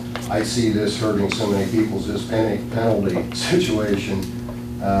 I see this hurting so many people's this penalty situation,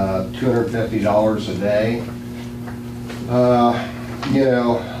 $250 a day. You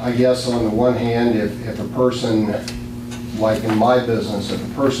know, I guess on the one hand, if a person, like in my business, if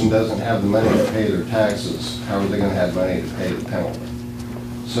a person doesn't have the money to pay their taxes, how are they going to have money to pay the penalty?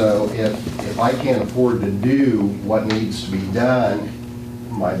 So if I can't afford to do what needs to be done,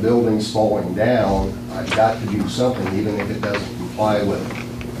 my building's falling down, I've got to do something, even if it doesn't comply with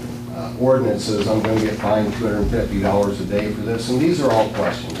ordinances. I'm going to get fined $250 a day for this. And these are all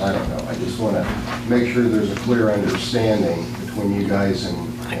questions. I don't know. I just want to make sure there's a clear understanding between you guys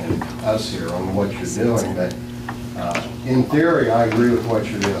and us here on what you're doing. But in theory, I agree with what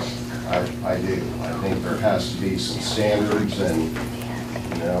you're doing. I do. I think there has to be some standards, and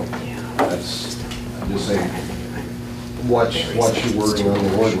you know, that's, I just say, watch your wording on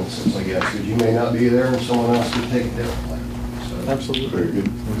the ordinances, I guess, because you may not be there and someone else could take it differently. So, absolutely. Very good.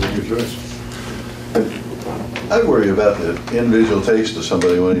 Very good choice. I worry about the individual taste of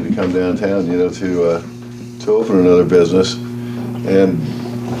somebody wanting to come downtown, you know, to open another business. And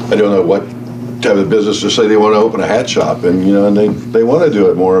I don't know what type of business to say they want to open a hat shop, and you know, and they want to do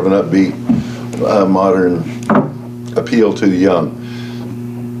it more of an upbeat, modern appeal to the young.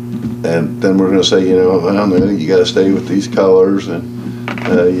 And then we're going to say, you know, well, no, you got to stay with these colors, and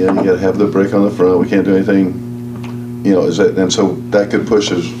you know, you got to have the brick on the front. We can't do anything, you know. And so that could push,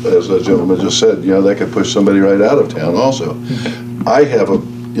 as the gentleman just said, you know, that could push somebody right out of town. Also, I have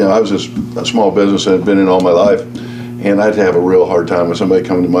you know, I was just a small business and had been in all my life, and I'd have a real hard time with somebody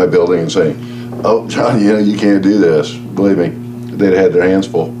coming to my building and saying, "Oh, John, you know, you can't do this." Believe me, they'd had their hands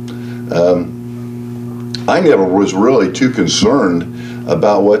full. I never was really too concerned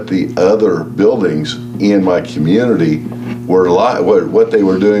about what the other buildings in my community were like, what they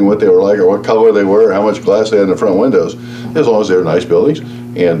were doing, what they were like, or what color they were, how much glass they had in the front windows, as long as they were nice buildings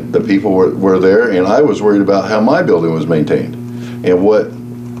and the people were there. And I was worried about how my building was maintained and what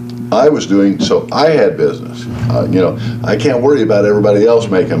I was doing, so I had business. You know, I can't worry about everybody else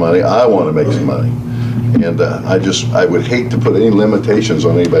making money. I want to make some money. And I would hate to put any limitations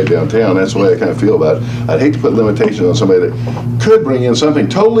on anybody downtown. That's the way I kind of feel about it. I'd hate to put limitations on somebody that could bring in something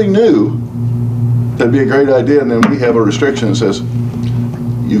totally new that'd be a great idea, and then we have a restriction that says,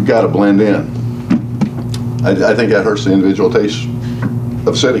 you've got to blend in. I think that hurts the individual taste of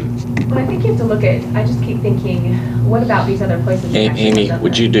the city. But I think you have to look at, I just keep thinking, what about these other places? that actually Amy, have done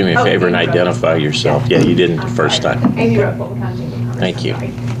would this? you do me a Oh, favor and Amy Rowe. identify yourself? Yeah, you didn't the first time. Amy Rowe, Fulton County Chamber of Commerce. Thank you.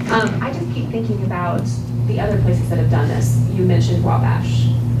 I just keep thinking about the other places that have done this. You mentioned Wabash.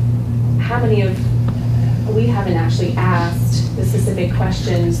 How many of, we haven't actually asked the specific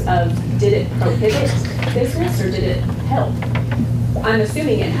questions of, did it prohibit business or did it help? I'm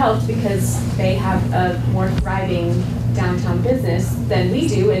assuming it helped because they have a more thriving downtown business than we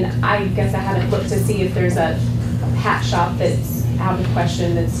do, and I guess I haven't looked to see if there's a hat shop that's out of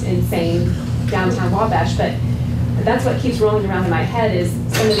question, that's insane downtown Wabash, but that's what keeps rolling around in my head is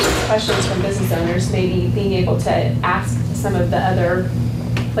some of these questions from business owners, maybe being able to ask some of the other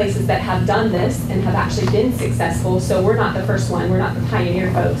places that have done this and have actually been successful. So we're not the first one, we're not the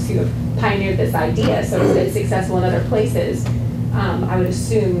pioneer folks who have pioneered this idea, so it's been successful in other places. I would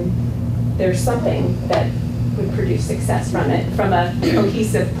assume there's something that would produce success from it, from a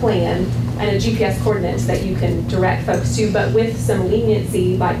cohesive plan and a GPS coordinates that you can direct folks to, but with some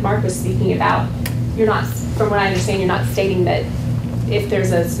leniency, like Mark was speaking about. You're not, from what I understand, you're not stating that if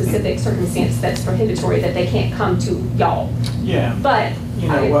there's a specific circumstance that's prohibitory that they can't come to y'all. Yeah. But you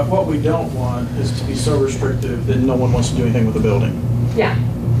know, what we don't want is to be so restrictive that no one wants to do anything with the building. Yeah.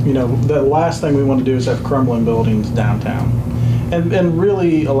 You know, the last thing we want to do is have crumbling buildings downtown. And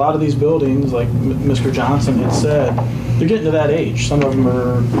really, a lot of these buildings, like Mr. Johnson had said, they're getting to that age. Some of them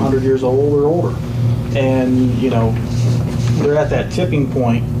are 100 years old or older. And, you know, they're at that tipping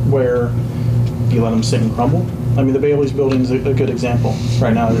point where you let them sit and crumble. I mean, the Bailey's building is a good example.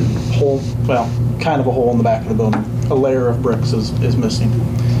 Right now, kind of a hole in the back of the building. A layer of bricks is missing.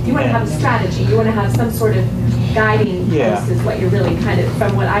 You want to have a strategy. You want to have some sort of guiding post is what you're really kind of,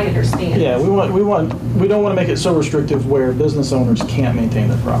 from what I understand. Yeah, we don't want to make it so restrictive where business owners can't maintain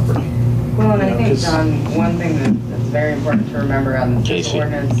their property. Well, and I think, John, one thing that's very important to remember on this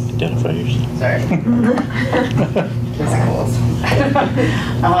ordinance. Identify yourself. Sorry.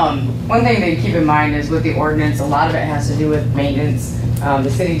 One thing to keep in mind is with the ordinance, a lot of it has to do with maintenance.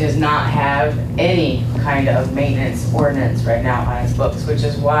 The city does not have any kind of maintenance ordinance right now on its books, which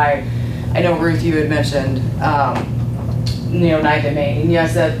is why I know, Ruth, you had mentioned, you know, 9th and Main. And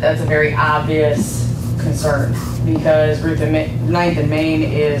yes, that's a very obvious concern because 9th and Main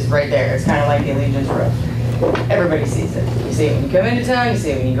is right there. It's kind of like the Allegiance roof. Everybody sees it. You see it when you come into town, you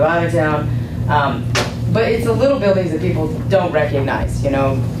see it when you go out of town. But it's the little buildings that people don't recognize. You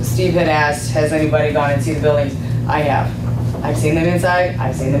know, Steve had asked, has anybody gone and seen the buildings? I have. I've seen them inside,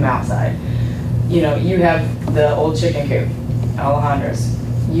 I've seen them outside. You know, you have the old chicken coop, Alejandra's.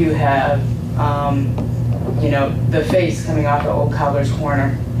 You have, you know, the face coming off of Old Cobbler's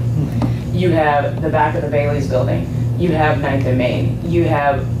Corner. You have the back of the Bailey's building. You have 9th and Main. You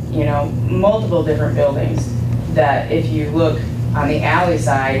have, you know, multiple different buildings that if you look on the alley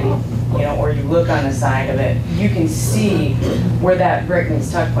side, you know, or you look on the side of it, you can see where that brick needs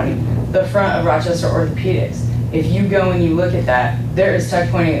tuck pointing. The front of Rochester Orthopedics. If you go and you look at that, there is tuck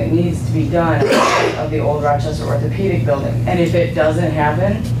pointing that needs to be done of the old Rochester Orthopedic building. And if it doesn't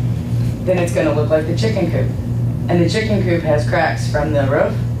happen, then it's going to look like the chicken coop. And the chicken coop has cracks from the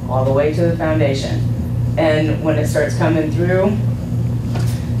roof all the way to the foundation. And when it starts coming through,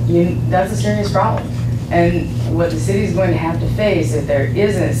 that's a serious problem. And what the city is going to have to face if there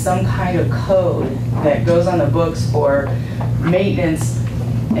isn't some kind of code that goes on the books for maintenance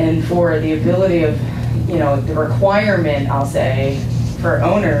and for the ability of, you know, the requirement, I'll say, for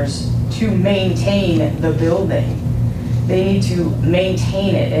owners to maintain the building. They need to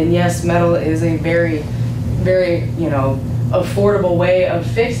maintain it. And yes, metal is a very, very, you know, affordable way of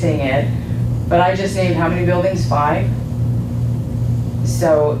fixing it. But I just named how many buildings? 5.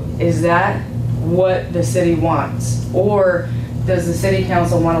 So is that what the city wants? Or does the city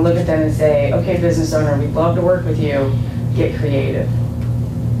council want to look at them and say, okay, business owner, we'd love to work with you, get creative.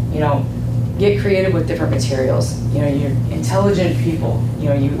 You know, get creative with different materials. You know, you're intelligent people. You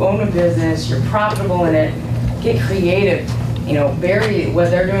know, you own a business, you're profitable in it. Get creative. You know, what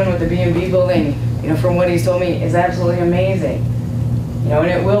they're doing with the B&B building, you know, from what he's told me, is absolutely amazing. You know,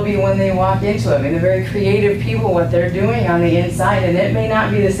 and it will be when they walk into it. I mean, they're very creative people, what they're doing on the inside, and it may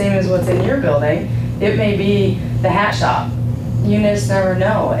not be the same as what's in your building. It may be the hat shop. You just never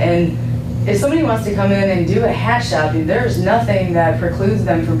know. And if somebody wants to come in and do a hat shop, there's nothing that precludes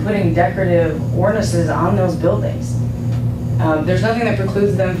them from putting decorative ordinances on those buildings. There's nothing that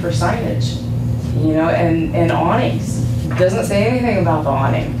precludes them for signage, you know, and awnings. Doesn't say anything about the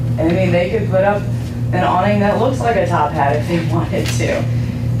awning. I mean, they could put up an awning that looks like a top hat if they wanted to.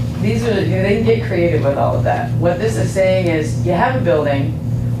 These are, you know, they can get creative with all of that. What this is saying is, you have a building,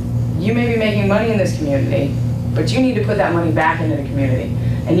 you may be making money in this community, but you need to put that money back into the community.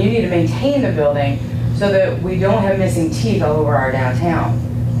 And you need to maintain the building so that we don't have missing teeth all over our downtown.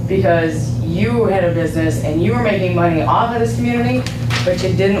 Because you had a business and you were making money off of this community, but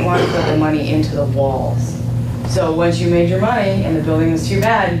you didn't want to put the money into the walls. So once you made your money and the building was too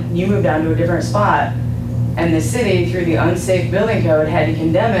bad, you moved down to a different spot. And the city, through the unsafe building code, had to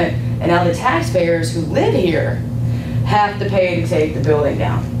condemn it. And now the taxpayers who live here have to pay to take the building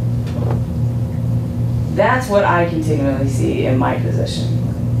down. That's what I continually see in my position.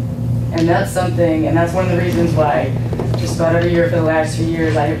 And that's something, and that's one of the reasons why just about every year for the last 2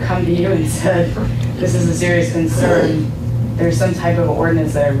 years I have come to you and said, this is a serious concern. There's some type of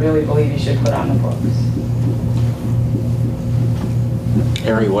ordinance that I really believe you should put on the books.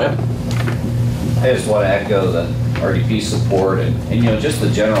 Harry Webb. I just want to echo the RDP support and just the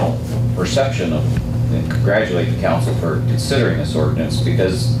general perception of, and congratulate the council for considering this ordinance,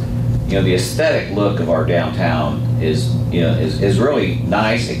 because the aesthetic look of our downtown is really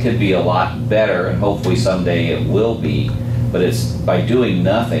nice. It could be a lot better, and hopefully someday it will be, but it's by doing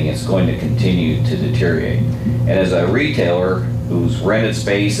nothing, it's going to continue to deteriorate. And as a retailer who's rented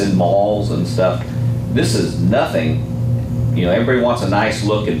space in malls and stuff, this is nothing. Everybody wants a nice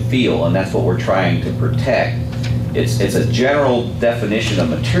look and feel, and that's what we're trying to protect. It's a general definition of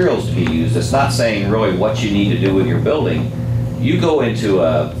materials to be used. It's not saying really what you need to do with your building. You go into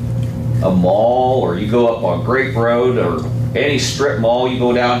a mall, or you go up on Grape Road, or any strip mall, you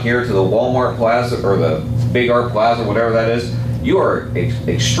go down here to the Walmart Plaza or the Big Art Plaza, whatever that is, you are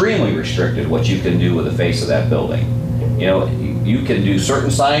extremely restricted what you can do with the face of that building. You can do certain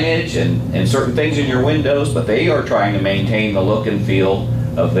signage and certain things in your windows, but they are trying to maintain the look and feel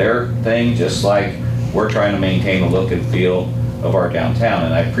of their thing, just like we're trying to maintain the look and feel of our downtown.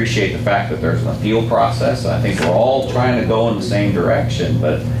 And I appreciate the fact that there's an appeal process. I think we're all trying to go in the same direction,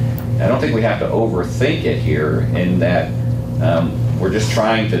 but I don't think we have to overthink it here, in that we're just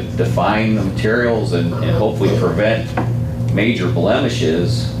trying to define the materials and hopefully prevent major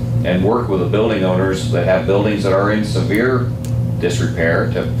blemishes, and work with the building owners that have buildings that are in severe disrepair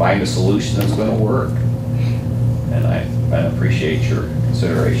to find a solution that's going to work. And I appreciate your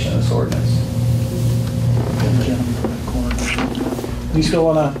consideration of this ordinance. Do you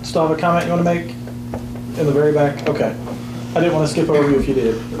still have a comment you want to make in the very back? Okay. I didn't want to skip over you if you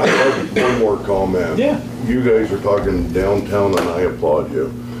did. I have one more comment. Yeah. You guys are talking downtown, and I applaud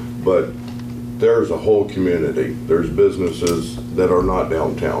you, but there's a whole community. There's businesses that are not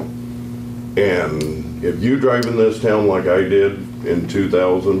downtown. And if you drive in this town like I did in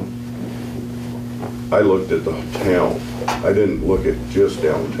 2000, I looked at the town. I didn't look at just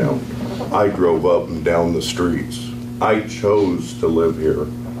downtown. I drove up and down the streets. I chose to live here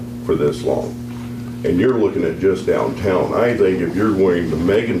for this long. And you're looking at just downtown. I think if you're going to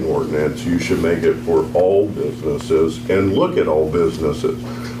make an ordinance, you should make it for all businesses and look at all businesses.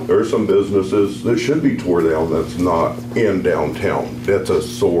 There are some businesses that should be tore down that's not in downtown. That's a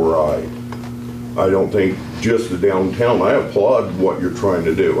sore eye. I don't think just the downtown. I applaud what you're trying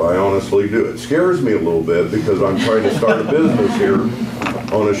to do. I honestly do. It scares me a little bit because I'm trying to start a business here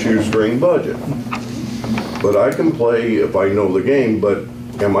on a shoestring budget. But I can play if I know the game, but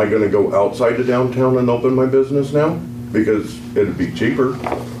am I going to go outside of downtown and open my business now? Because it'd be cheaper.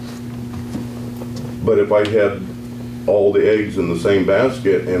 But if I had all the eggs in the same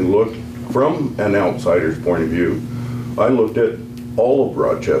basket and looked from an outsider's point of view, I looked at all of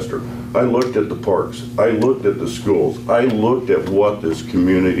Rochester. I looked at the parks. I looked at the schools. I looked at what this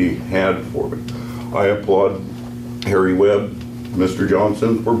community had for me. I applaud Harry Webb, Mr.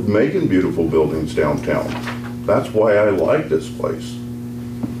 Johnson, for making beautiful buildings downtown. That's why I like this place.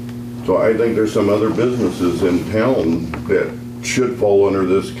 So I think there's some other businesses in town that should fall under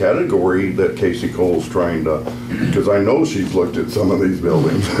this category that Casey Cole's trying to, because I know she's looked at some of these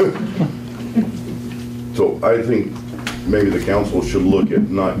buildings. So I think maybe the council should look at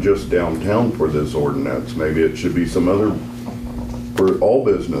not just downtown for this ordinance. Maybe it should be some other, for all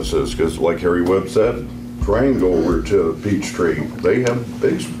businesses, because like Harry Webb said, try and go over to Peachtree. They have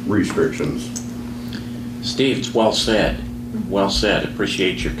big restrictions. Steve, it's well said. Well said.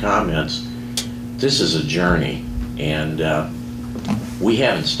 Appreciate your comments. This is a journey, and we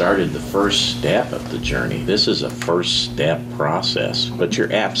haven't started the first step of the journey. This is a first step process, but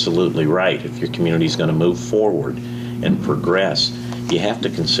you're absolutely right. If your community is going to move forward and progress, you have to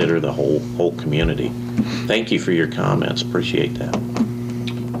consider the whole community. Thank you for your comments. Appreciate that.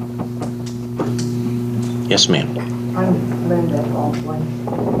 Yes, ma'am. I'm Linda Baldwin,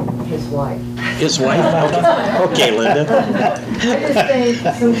 his wife. His wife? Okay, Linda. I just think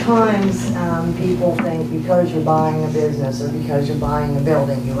sometimes people think because you're buying a business or because you're buying a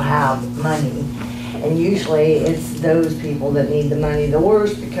building, you have money. And usually it's those people that need the money the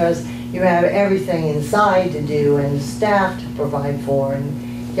worst because you have everything inside to do and staff to provide for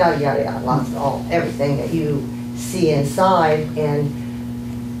and yada, yada, yada, lots of everything that you see inside and,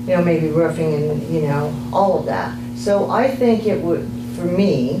 you know, maybe roofing and, you know, all of that. So I think it would, for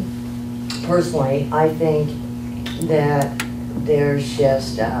me, personally, I think that there's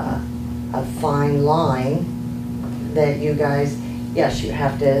just a fine line that you guys, yes, you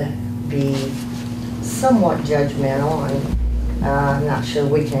have to be somewhat judgmental on. I'm not sure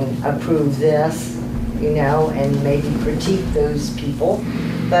we can approve this, you know, and maybe critique those people.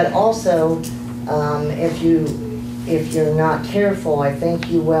 But also, if you're not careful, I think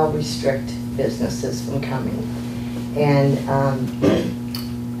you will restrict businesses from coming.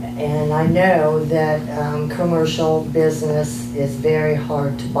 And I know that commercial business is very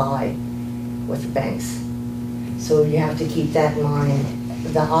hard to buy with banks. So you have to keep that in mind.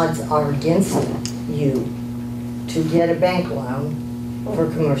 The odds are against you to get a bank loan for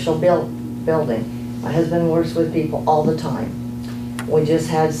commercial building. My husband works with people all the time. We just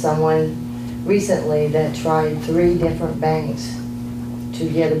had someone recently that tried 3 different banks to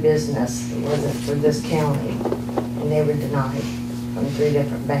get a business. It wasn't for this county, and they were denied from 3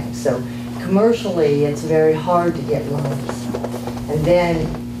 different banks. So commercially, it's very hard to get loans. And then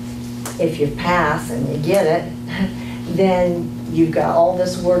if you pass and you get it, then you've got all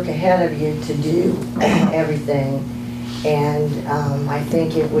this work ahead of you to do everything. And I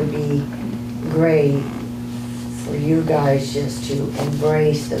think it would be great for you guys just to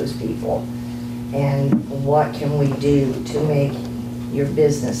embrace those people. And what can we do to make your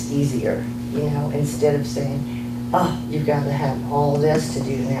business easier? You know, instead of saying, oh, you've got to have all this to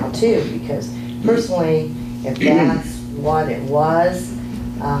do now too. Because personally, if that's what it was,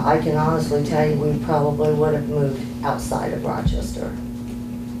 I can honestly tell you we probably would have moved outside of Rochester.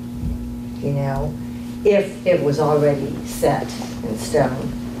 You know, if it was already set in stone.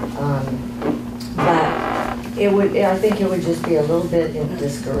 But it would, I think it would just be a little bit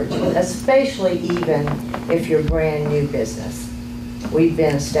discouraging, especially even if you're brand new business. We've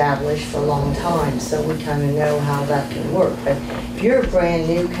been established for a long time, so we kind of know how that can work. But if you're brand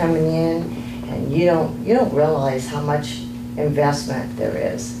new coming in and you don't realize how much investment there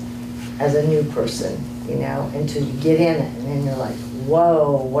is as a new person, you know, until you get in it and then you're like,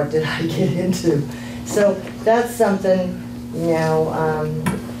 whoa, what did I get into? So that's something, you know,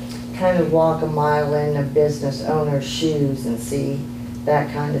 kind of walk a mile in a business owner's shoes and see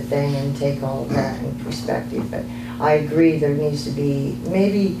that kind of thing and take all of that in perspective. But I agree there needs to be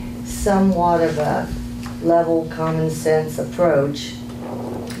maybe somewhat of a level common sense approach,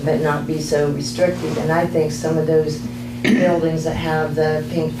 but not be so restrictive. And I think some of those buildings that have the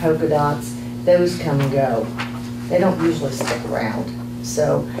pink polka dots, those come and go. They don't usually stick around.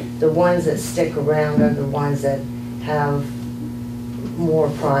 So the ones that stick around are the ones that have more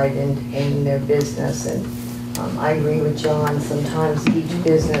pride in their business. And I agree with John, sometimes each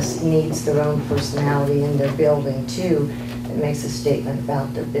business needs their own personality in their building too. It makes a statement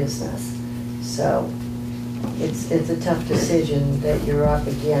about their business. So it's a tough decision that you're up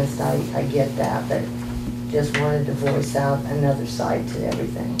against, I get that, but just wanted to voice out another side to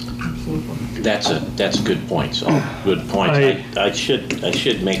everything. That's a good point. So good point. I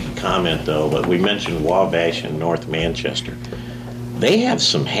should make a comment though. But we mentioned Wabash and North Manchester. They have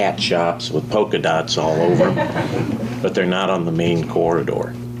some hat shops with polka dots all over, but they're not on the main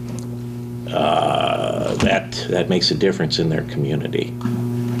corridor. That makes a difference in their community.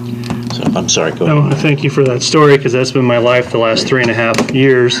 So I'm sorry. Go ahead. No, thank you for that story because that's been my life the last 3.5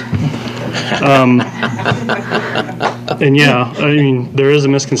 years. And yeah, I mean, there is a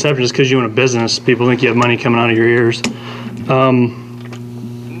misconception just because you own a business, people think you have money coming out of your ears.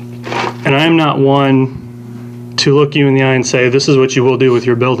 And I am not one to look you in the eye and say, this is what you will do with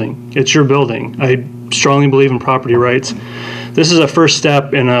your building. It's your building. I strongly believe in property rights. This is a first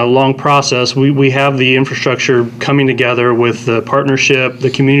step in a long process. We have the infrastructure coming together with the partnership, the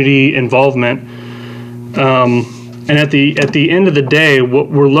community involvement. And at the end of the day, what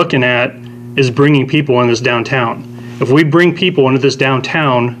we're looking at is bringing people in this downtown. If we bring people into this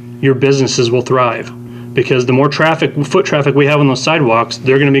downtown, your businesses will thrive. Because the more foot traffic we have on those sidewalks,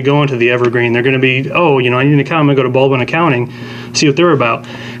 they're going to be going to the Evergreen. They're going to be, oh, you know, I need to come and go to Baldwin Accounting, see what they're about.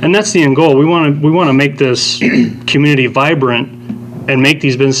 And that's the end goal. We want to make this community vibrant and make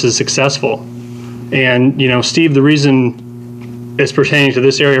these businesses successful. And, you know, Steve, the reason it's pertaining to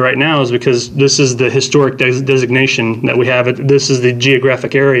this area right now is because this is the historic designation that we have. This is the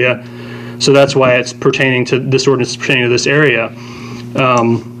geographic area. So that's why it's pertaining to, this ordinance is pertaining to this area.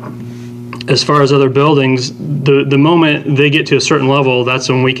 As far as other buildings, the moment they get to a certain level, that's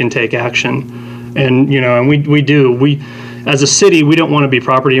when we can take action. And, you know, and we do. As a city, we don't want to be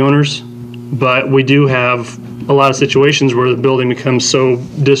property owners, but we do have a lot of situations where the building becomes so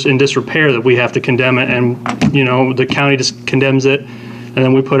in disrepair that we have to condemn it, and, you know, the county just condemns it, and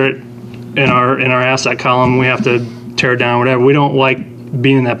then we put it in our asset column. We have to tear it down, whatever. We don't like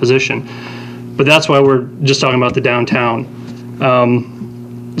being in that position. But that's why we're just talking about the downtown.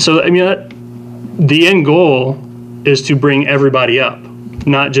 So, I mean, the end goal is to bring everybody up,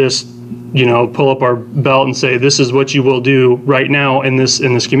 not just, you know, pull up our belt and say, this is what you will do right now in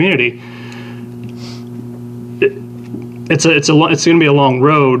this community. It's going to be a long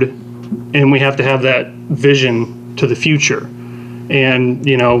road, and we have to have that vision to the future. And,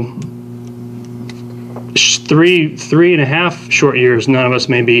 you know, 3.5 short years, none of us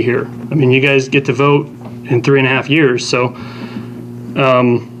may be here. I mean, you guys get to vote in 3.5 years, so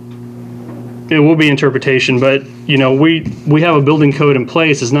it will be interpretation. But, you know, we have a building code in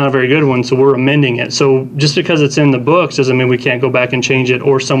place. It's not a very good one, so we're amending it. So just because it's in the books doesn't mean we can't go back and change it,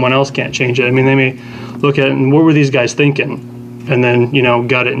 or someone else can't change it. I mean, they may look at it and, what were these guys thinking? And then, you know,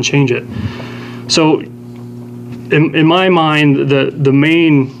 gut it and change it. So in my mind, the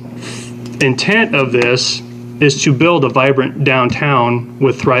main intent of this is to build a vibrant downtown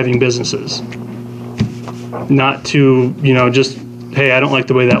with thriving businesses. Not to, you know, just, hey, I don't like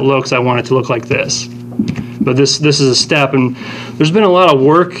the way that looks, I want it to look like this. But this is a step, and there's been a lot of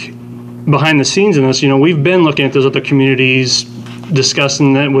work behind the scenes in this. You know, we've been looking at those other communities,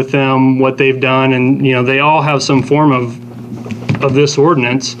 discussing it with them, what they've done, and, you know, they all have some form of this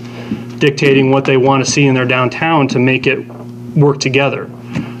ordinance dictating what they want to see in their downtown to make it work together.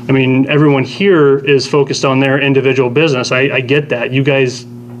 I mean, everyone here is focused on their individual business. I get that. You guys,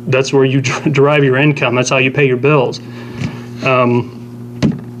 that's where you derive your income. That's how you pay your bills.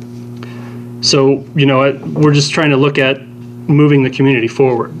 So, you know, we're just trying to look at moving the community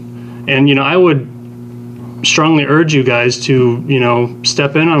forward. And, you know, I would strongly urge you guys to, you know,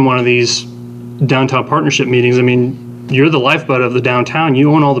 step in on one of these downtown partnership meetings. I mean, you're the lifeblood of the downtown.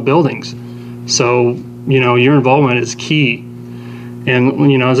 You own all the buildings. So, you know, your involvement is key.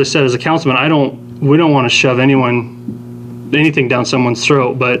 And, you know, as I said, as a councilman, we don't want to shove anything down someone's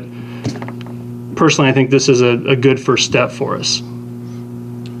throat, but personally, I think this is a good first step for us.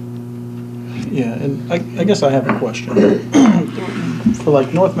 Yeah, and I guess I have a question. For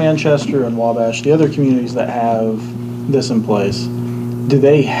like North Manchester and Wabash, the other communities that have this in place, do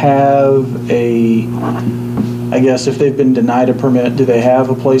they have I guess if they've been denied a permit, do they have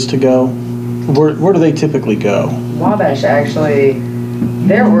a place to go? Where do they typically go? Wabash, actually,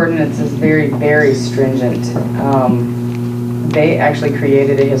 their ordinance is very, very stringent. They actually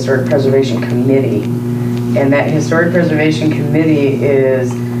created a historic preservation committee, and that historic preservation committee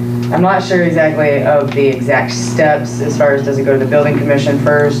is, I'm not sure exactly of the exact steps as far as, does it go to the building commission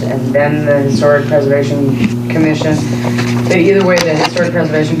first and then the historic preservation commission? But either way, the historic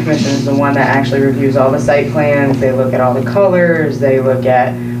preservation commission is the one that actually reviews all the site plans. They look at all the colors, they look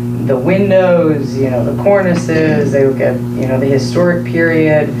at the windows, you know, the cornices, they look at, you know, the historic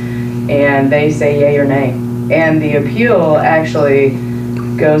period, and they say yay or nay. And the appeal actually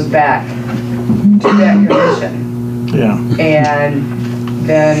goes back to that commission. Yeah. And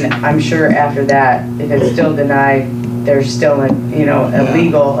then I'm sure after that, if it's still denied, there's still a, you know, a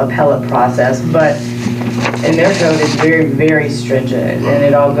legal appellate process. But in their code, it's very, very stringent, and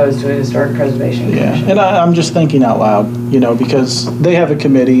it all goes to a historic preservation commission. And I'm just thinking out loud, you know, because they have a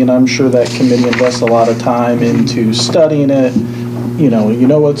committee, and I'm sure that committee invests a lot of time into studying it. You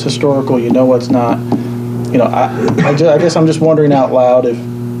know what's historical, you know what's not. You know, I guess I'm just wondering out loud if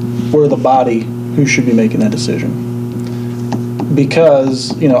we're the body who should be making that decision.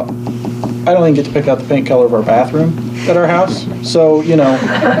 Because, you know, I don't even get to pick out the paint color of our bathroom at our house. So, you know,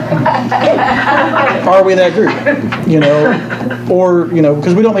 are we that group? You know, or, you know,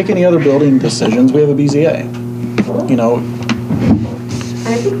 because we don't make any other building decisions. We have a BZA. You know.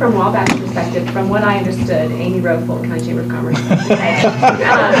 And I think from Wabash's perspective, from what I understood, Amy wrote Fulton County Chamber of Commerce.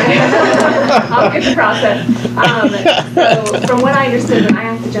 I'll get the process. So from what I understood, when I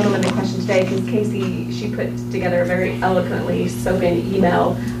asked the gentleman the question today, because Casey, she put together a very eloquently spoken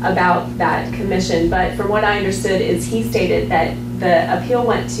email about that commission, but from what I understood is he stated that the appeal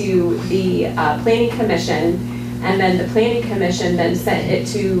went to the Planning Commission, and then the Planning Commission then sent it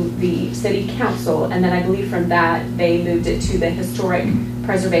to the City Council, and then I believe from that they moved it to the Historic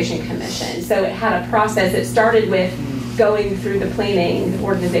Preservation Commission. So it had a process. It started with going through the planning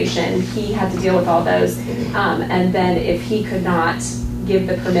organization. He had to deal with all those, and then if he could not give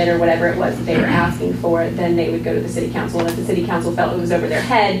the permit or whatever it was that they were asking for, then they would go to the city council. And if the city council felt it was over their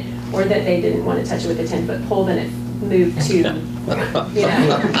head or that they didn't want to touch it with a 10-foot pole, then it moved to,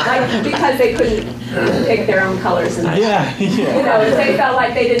 like, because they couldn't pick their own colors. And if they felt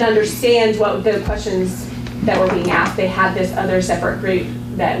like they didn't understand what the questions that were being asked, they had this other separate group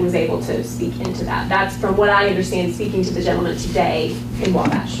that was able to speak into that. That's from what I understand, speaking to the gentleman today in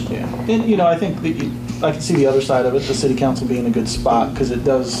Wabash. Yeah, and I think I can see the other side of it, the city council being a good spot, because it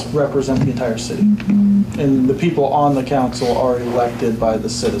does represent the entire city. And the people on the council are elected by the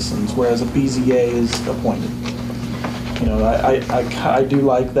citizens, whereas a BZA is appointed. I do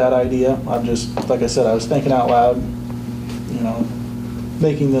like that idea. I'm just, like I said, I was thinking out loud,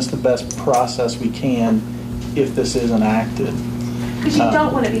 making this the best process we can if this is enacted. Because you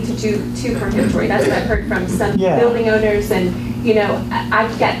don't want to be too prohibitory. That's what I've heard from some building owners, and I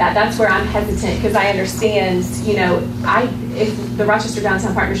get that. That's where I'm hesitant, because I understand. If the Rochester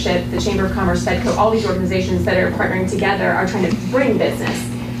Downtown Partnership, the Chamber of Commerce, Fedco, all these organizations that are partnering together are trying to bring business.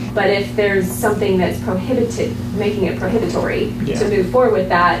 But if there's something that's prohibited, making it prohibitory to move forward with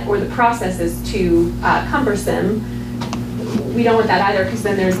that, or the process is too cumbersome, we don't want that either, because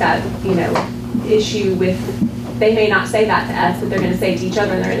then there's that issue with. They may not say that to us, but they're going to say to each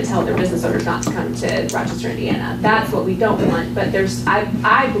other, and they're going to tell their business owners not to come to Rochester, Indiana. That's what we don't want. But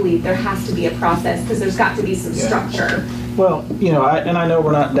I believe there has to be a process, because there's got to be some structure. Well, I know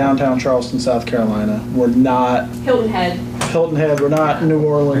we're not downtown Charleston, South Carolina. We're not Hilton Head. We're not New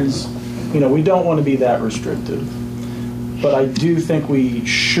Orleans. We don't want to be that restrictive. But I do think we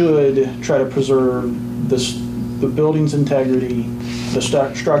should try to preserve the building's integrity, the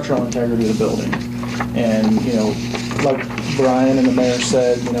structural integrity of the building. And, like Brian and the mayor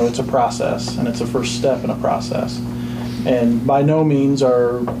said, it's a process, and it's a first step in a process. And by no means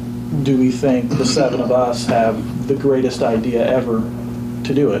do we think the seven of us have the greatest idea ever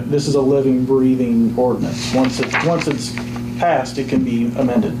to do it. This is a living, breathing ordinance. Once it's passed, it can be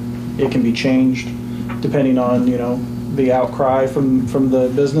amended. It can be changed depending on, the outcry from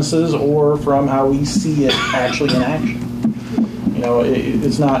the businesses or from how we see it actually in action.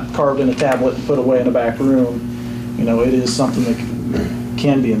 It's not carved in a tablet and put away in a back room. It is something that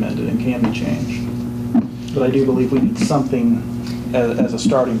can be amended and can be changed. But I do believe we need something as a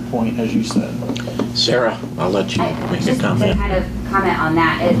starting point, as you said. Sarah, I'll let you make a comment. To kind of comment on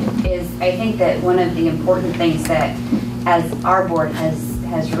that is I think that one of the important things that, as our board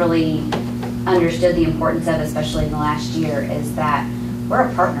has really understood the importance of, especially in the last year, is that we're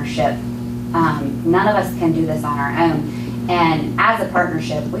a partnership. None of us can do this on our own. And as a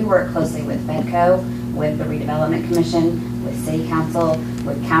partnership, we work closely with Fedco, with the Redevelopment Commission, with City Council,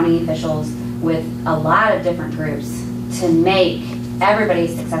 with county officials, with a lot of different groups to make everybody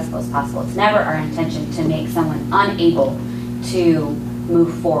as successful as possible. It's never our intention to make someone unable to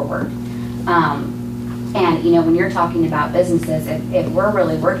move forward. And when you're talking about businesses, if we're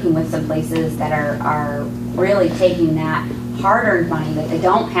really working with some places that are really taking that hard-earned money that they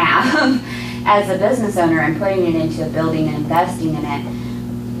don't have as a business owner and putting it into a building and investing in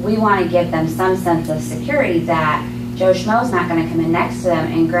it, we want to give them some sense of security that Joe Schmo's not going to come in next to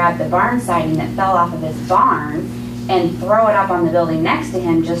them and grab the barn siding that fell off of his barn and throw it up on the building next to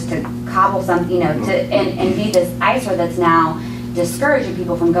him just to cobble something, and be this eyesore that's now discouraging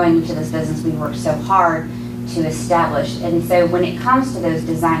people from going into this business we worked so hard to establish. And so when it comes to those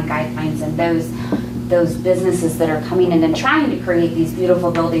design guidelines and those businesses that are coming in and trying to create these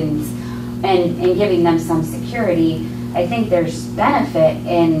beautiful buildings and giving them some security, I think there's benefit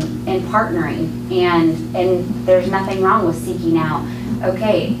in partnering, and there's nothing wrong with seeking out,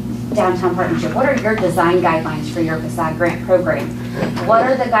 okay, Downtown Partnership, what are your design guidelines for your facade grant program? What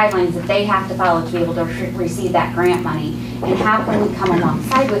are the guidelines that they have to follow to be able to receive that grant money? And how can we come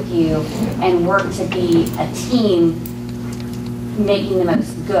alongside with you and work to be a team making the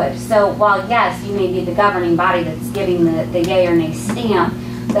most good? So while yes, you may be the governing body that's giving the yay or nay stamp,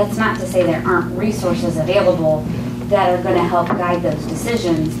 that's not to say there aren't resources available that are going to help guide those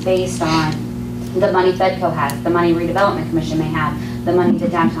decisions based on the money Fedco has, the money Redevelopment Commission may have, the money the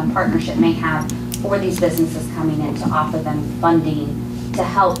Downtown Partnership may have for these businesses coming in to offer them funding to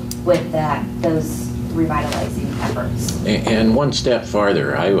help with those revitalizing efforts. And one step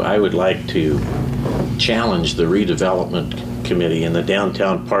farther, I would like to challenge the Redevelopment Committee and the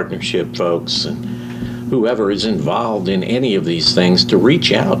Downtown Partnership folks and whoever is involved in any of these things to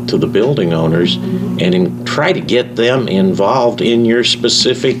reach out to the building owners and try to get them involved in your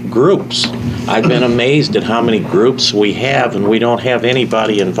specific groups. I've been amazed at how many groups we have, and we don't have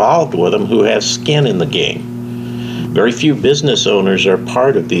anybody involved with them who has skin in the game. Very few business owners are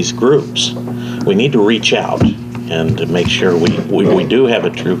part of these groups. We need to reach out and to make sure we do have a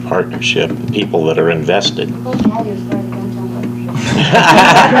true partnership, people that are invested.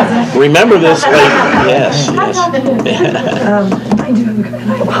 Remember this, lady? Yes, yes. I do,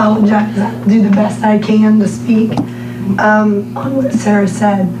 and I apologize. I do the best I can to speak. On what Sarah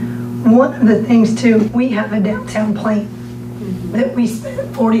said, one of the things too, we have a downtown plan that we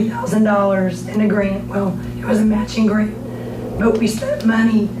spent $40,000 in a grant. Well, it was a matching grant, but we spent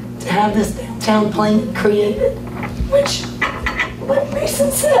money to have this downtown plan created, which, like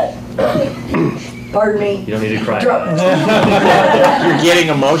Mason said, pardon me. You don't need to cry. You're getting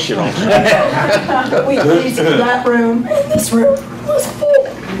emotional. We used that room, and this room was full.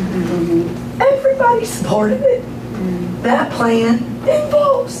 Everybody supported it. That plan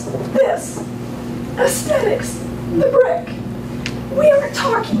involves this, aesthetics, the brick. We aren't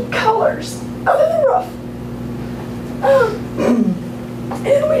talking colors, other than roof.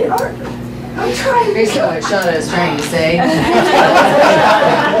 And we are, I'm trying. Basically what Shawna is trying to say.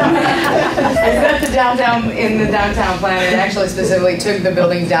 That's the downtown, in the downtown plan, it actually specifically took the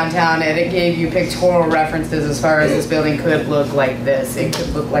buildings downtown and it gave you pictorial references as far as this building could look like this, it could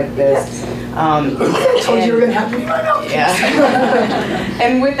look like this. I told you were gonna have to be my mouthpiece. Yeah.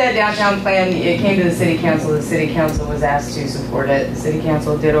 And with that downtown plan, it came to the city council. The city council was asked to support it. The city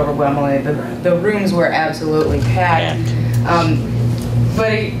council did overwhelmingly. The rooms were absolutely packed.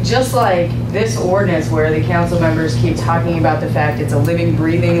 But just like this ordinance where the council members keep talking about the fact it's a living,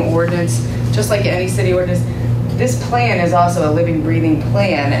 breathing ordinance, just like any city ordinance, this plan is also a living, breathing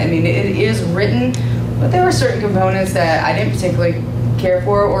plan. I mean, it is written, but there were certain components that I didn't particularly care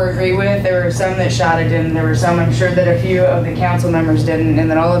for or agree with. There were some that Shada didn't. There were some I'm sure that a few of the council members didn't, and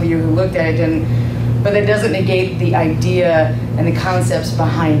that all of you who looked at it didn't. But that doesn't negate the idea and the concepts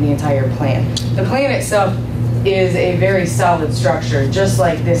behind the entire plan. The plan itself is a very solid structure, just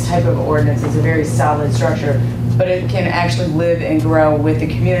like this type of ordinance is a very solid structure, but it can actually live and grow with the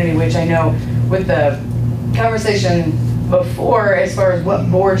community, which I know with the conversation before as far as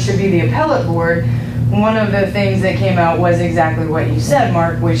what board should be the appellate board, one of the things that came out was exactly what you said,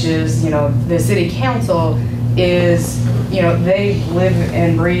 Mark, which is, the city council is, they live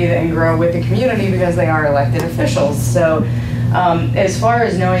and breathe and grow with the community because they are elected officials. So as far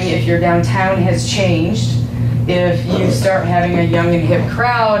as knowing if your downtown has changed, if you start having a young and hip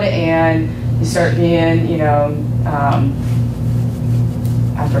crowd and you start being,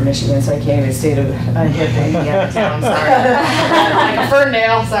 I'm from Michigan, so I can't even state a hip in town, sorry. Like a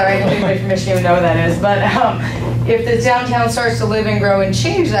Ferndale, sorry, anybody from Michigan would know what that is. But if the downtown starts to live and grow and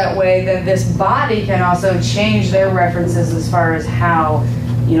change that way, then this body can also change their references as far as how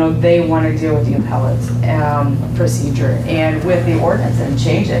they want to deal with the appellate procedure and with the ordinance and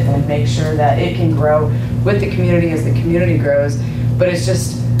change it and make sure that it can grow with the community as the community grows, but it's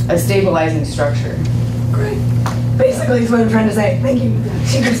just a stabilizing structure. Great. Basically is what I'm trying to say. Thank you.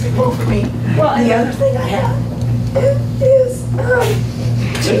 She can speak well for me. Well, the other thing I have is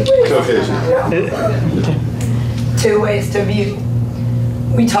two ways to view.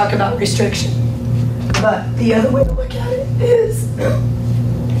 We talk about restriction, but the other way to look at it is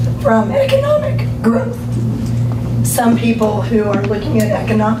from economic growth. Some people who are looking at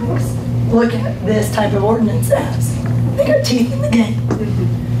economics look at this type of ordinance as they got teeth in the game.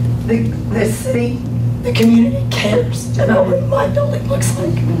 The city, the community cares about what my building looks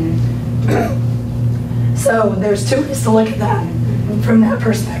like. So there's two ways to look at that from that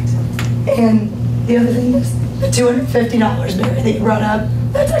perspective. And the other thing is the $250, Barry, that you brought up,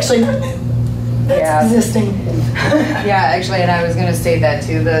 that's actually not new. That's existing. Yeah, actually, and I was going to state that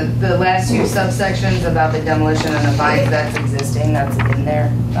too. The last two subsections about the demolition and the fines, that's existing. That's in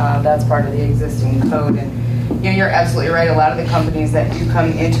there. That's part of the existing code. And you're absolutely right. A lot of the companies that do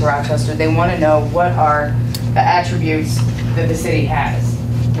come into Rochester, they want to know what are the attributes that the city has.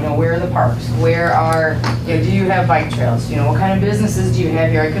 Where are the parks? Where are, do you have bike trails? What kind of businesses do you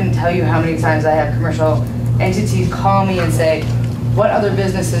have here? I couldn't tell you how many times I have commercial entities call me and say, what other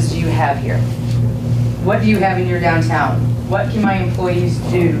businesses do you have here? What do you have in your downtown? What can my employees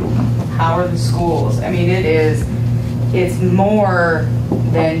do? How are the schools? I mean, it's more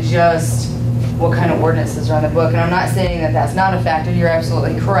than just what kind of ordinances are on the book. And I'm not saying that that's not a factor. You're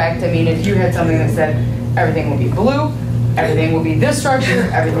absolutely correct. I mean, if you had something that said everything will be blue, everything will be this structure,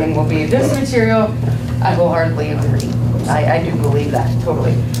 everything will be this material, I wholeheartedly agree. I do believe that,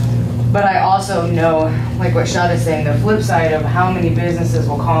 totally. But I also know, like what Shad is saying, the flip side of how many businesses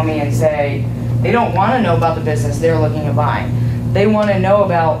will call me and say, they don't want to know about the business they're looking to buy. They want to know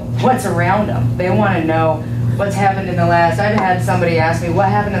about what's around them. They want to know what's happened in the last, I've had somebody ask me, what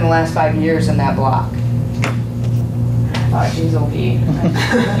happened in the last 5 years in that block? thought she was OP.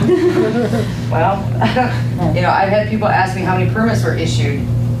 Well, you know, I've had people ask me how many permits were issued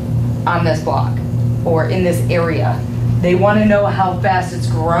on this block or in this area. They want to know how fast it's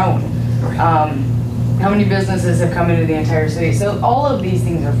grown. How many businesses have come into the entire city. So all of these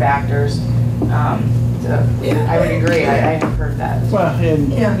things are factors. So I would agree. I have heard that. Well,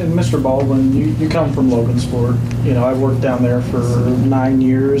 and Mr. Baldwin, you come from Logansport. You know, I worked down there for 9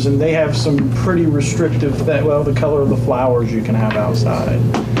 years, and they have some pretty restrictive, well, the color of the flowers you can have outside,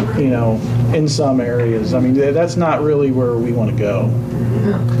 you know, in some areas. I mean, that's not really where we want to go.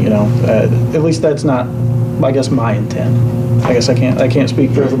 You know, at least that's not, I guess, my intent. I guess I can't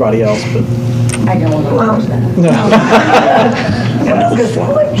speak for everybody else, but. I don't know.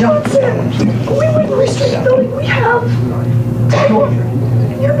 Like John said, we wouldn't restrict the building we have.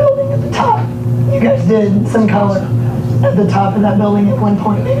 Your building at the top, you guys did some color at the top of that building at one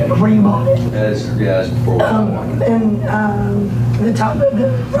point, maybe before you bought it. That's before we bought it. And the top of the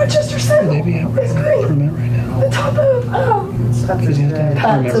Rochester Center is green. The top of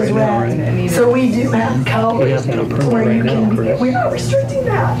Pat's is red. So we do have colors. We have to have a permit where you right can now, correct? We're not restricting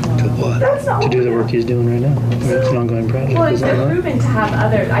that. To what? That's not to do the work he's doing right now. It's an ongoing project. Well, it's is that been right? proven to have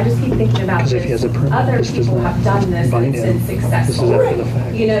others. I just keep thinking about Because if this. he has a permit, Other this does people not have done this and bind it's him. been successful. This is after the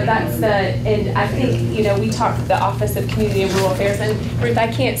fact. You know, that's and I think, you know, we talked to the Office of Community and Rural Affairs, and Ruth,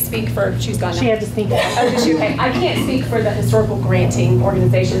 I can't speak for, she's gone now. She had to speak. Oh, did she? Okay. I can't speak for the historical granting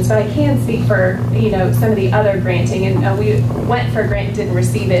organizations, but I can speak for, you know, some of the other granting, and we went for a grant, didn't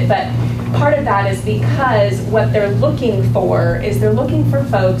receive it, but part of that is because what they're looking for is they're looking for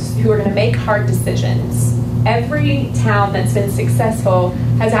folks who are going to make hard decisions. Every town that's been successful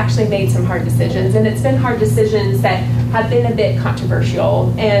has actually made some hard decisions, and it's been hard decisions that have been a bit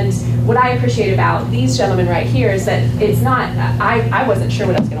controversial. And what I appreciate about these gentlemen right here is that it's not, I wasn't sure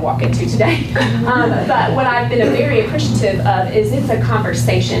what I was going to walk into today, but what I've been very appreciative of is it's a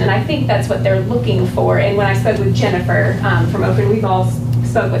conversation, and I think that's what they're looking for. And when I spoke with Jennifer from Open, we've all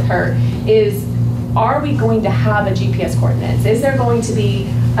spoke with her, is are we going to have a GPS coordinates? Is there going to be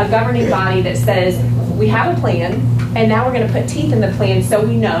a governing body that says, we have a plan, and now we're going to put teeth in the plan so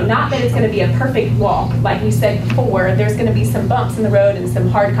we know, not that it's going to be a perfect walk, like we said before, there's going to be some bumps in the road and some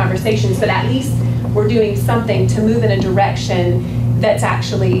hard conversations, but at least we're doing something to move in a direction that's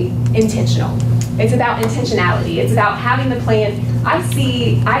actually intentional. It's about intentionality. It's about having the plan. I've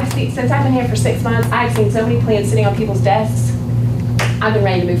seen, since I've been here for 6 months, I've seen so many plans sitting on people's desks. I've been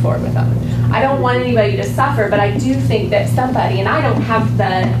ready to move forward with them. I don't want anybody to suffer, but I do think that somebody, and I don't have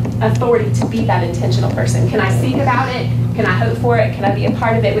the authority to be that intentional person. Can I speak about it? Can I hope for it? Can I be a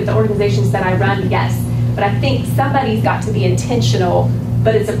part of it with the organizations that I run? Yes. But I think somebody's got to be intentional,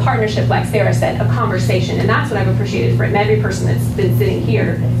 but it's a partnership, like Sarah said, a conversation. And that's what I've appreciated from every person that's been sitting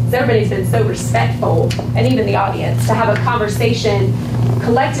here. So everybody's been so respectful, and even the audience, to have a conversation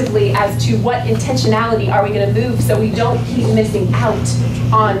collectively as to what intentionality are we going to move so we don't keep missing out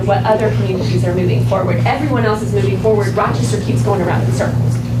on what other communities are moving forward. Everyone else is moving forward. Rochester keeps going around in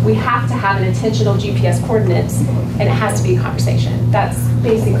circles. We have to have an intentional GPS coordinates, and it has to be a conversation. That's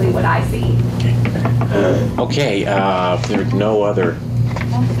basically what I see. Okay, there's no other.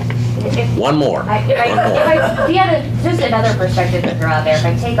 One more. Just another perspective to throw out there. If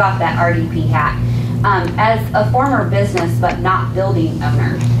I take off that RDP hat, as a former business but not building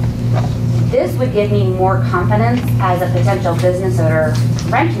owner, this would give me more confidence as a potential business owner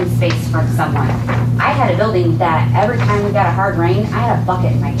renting space from someone. I had a building that every time we got a hard rain, I had a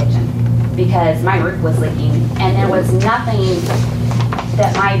bucket in my kitchen because my roof was leaking, and there was nothing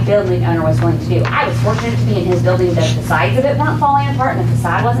that my building owner was willing to do. I was fortunate to be in his building that the sides of it weren't falling apart and the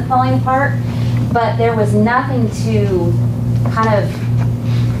facade wasn't falling apart, but there was nothing to kind of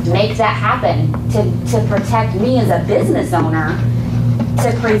make that happen, to protect me as a business owner,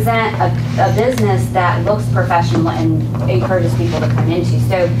 to present a business that looks professional and encourages people to come into.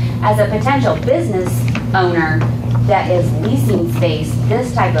 So as a potential business owner that is leasing space,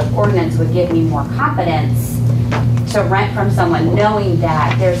 this type of ordinance would give me more confidence to rent from someone, knowing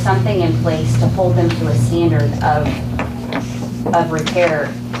that there's something in place to hold them to a standard of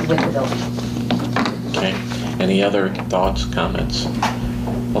repair with the building. Okay. Any other thoughts, comments?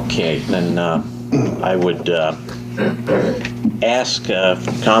 Okay, then I would ask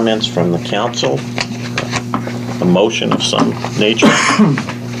for comments from the council, a motion of some nature.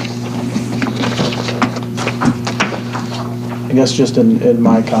 I guess just in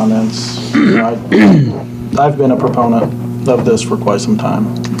my comments, you know, I've been a proponent of this for quite some time,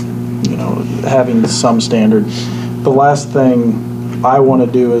 you know, having some standard. The last thing I want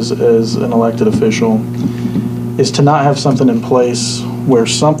to do as an elected official is to not have something in place where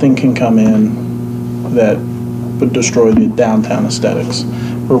something can come in that would destroy the downtown aesthetics,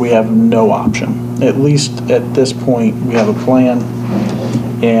 where we have no option. At least at this point, we have a plan,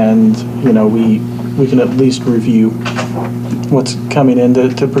 and we can at least review what's coming in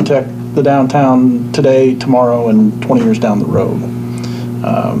to protect the downtown today, tomorrow, and 20 years down the road.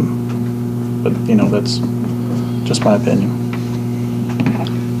 But that's just my opinion.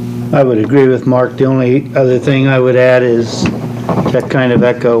 I would agree with Mark. The only other thing I would add is to kind of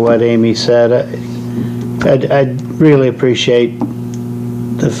echo what Amy said. I'd really appreciate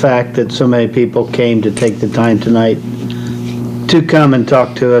the fact that so many people came to take the time tonight to come and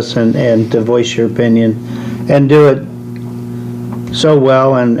talk to us and to voice your opinion and do it so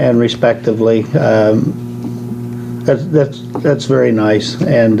well and respectively. That's very nice,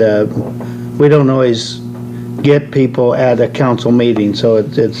 and we don't always get people at a council meeting, so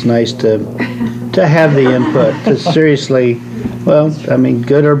it's nice to have the input. 'Cause seriously, well, I mean,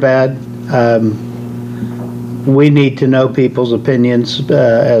 good or bad, we need to know people's opinions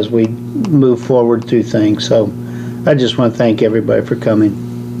as we move forward through things. So I just want to thank everybody for coming.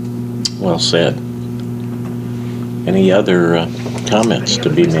 Well said. Any other comments to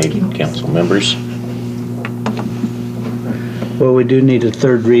be made, council members? Well, we do need a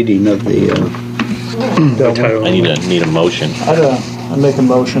third reading of the I need a motion. I'd make a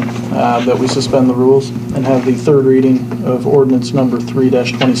motion that we suspend the rules and have the third reading of ordinance number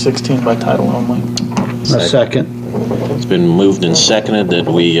 3-2016 by title only. A second. It's been moved and seconded that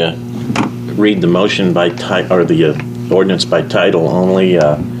we read the motion by title, or the ordinance by title only.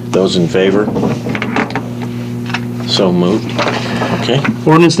 Those in favor? So moved. Okay.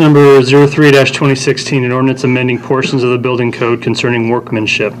 Ordinance number 03-2016, an ordinance amending portions of the building code concerning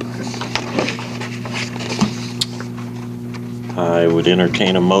workmanship. I would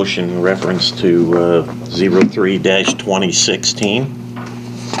entertain a motion in reference to 03-2016.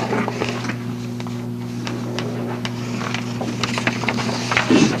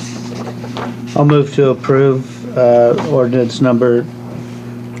 I'll move to approve ordinance number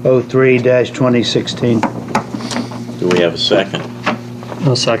 03-2016. Do we have a second?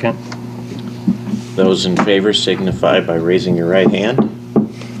 No second. Those in favor signify by raising your right hand.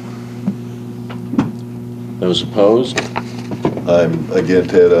 Those opposed? Again,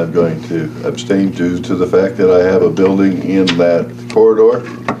 Ted, I'm going to abstain due to the fact that I have a building in that corridor,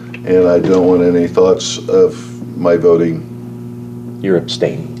 and I don't want any thoughts of my voting. You're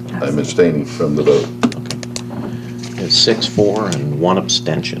abstaining. I'm abstaining from the vote. Okay. It's 6-4 and 1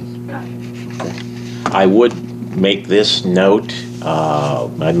 abstention. Okay. I would make this note.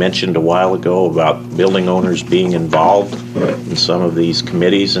 I mentioned a while ago about building owners being involved in some of these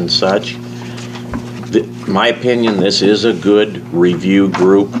committees and such. My opinion, this is a good review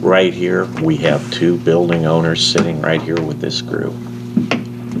group right here. We have 2 building owners sitting right here with this group.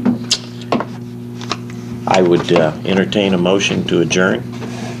 I would entertain a motion to adjourn.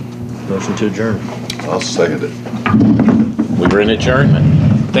 Motion to adjourn. I'll second it. We were in adjournment.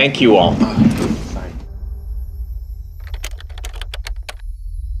 Thank you all.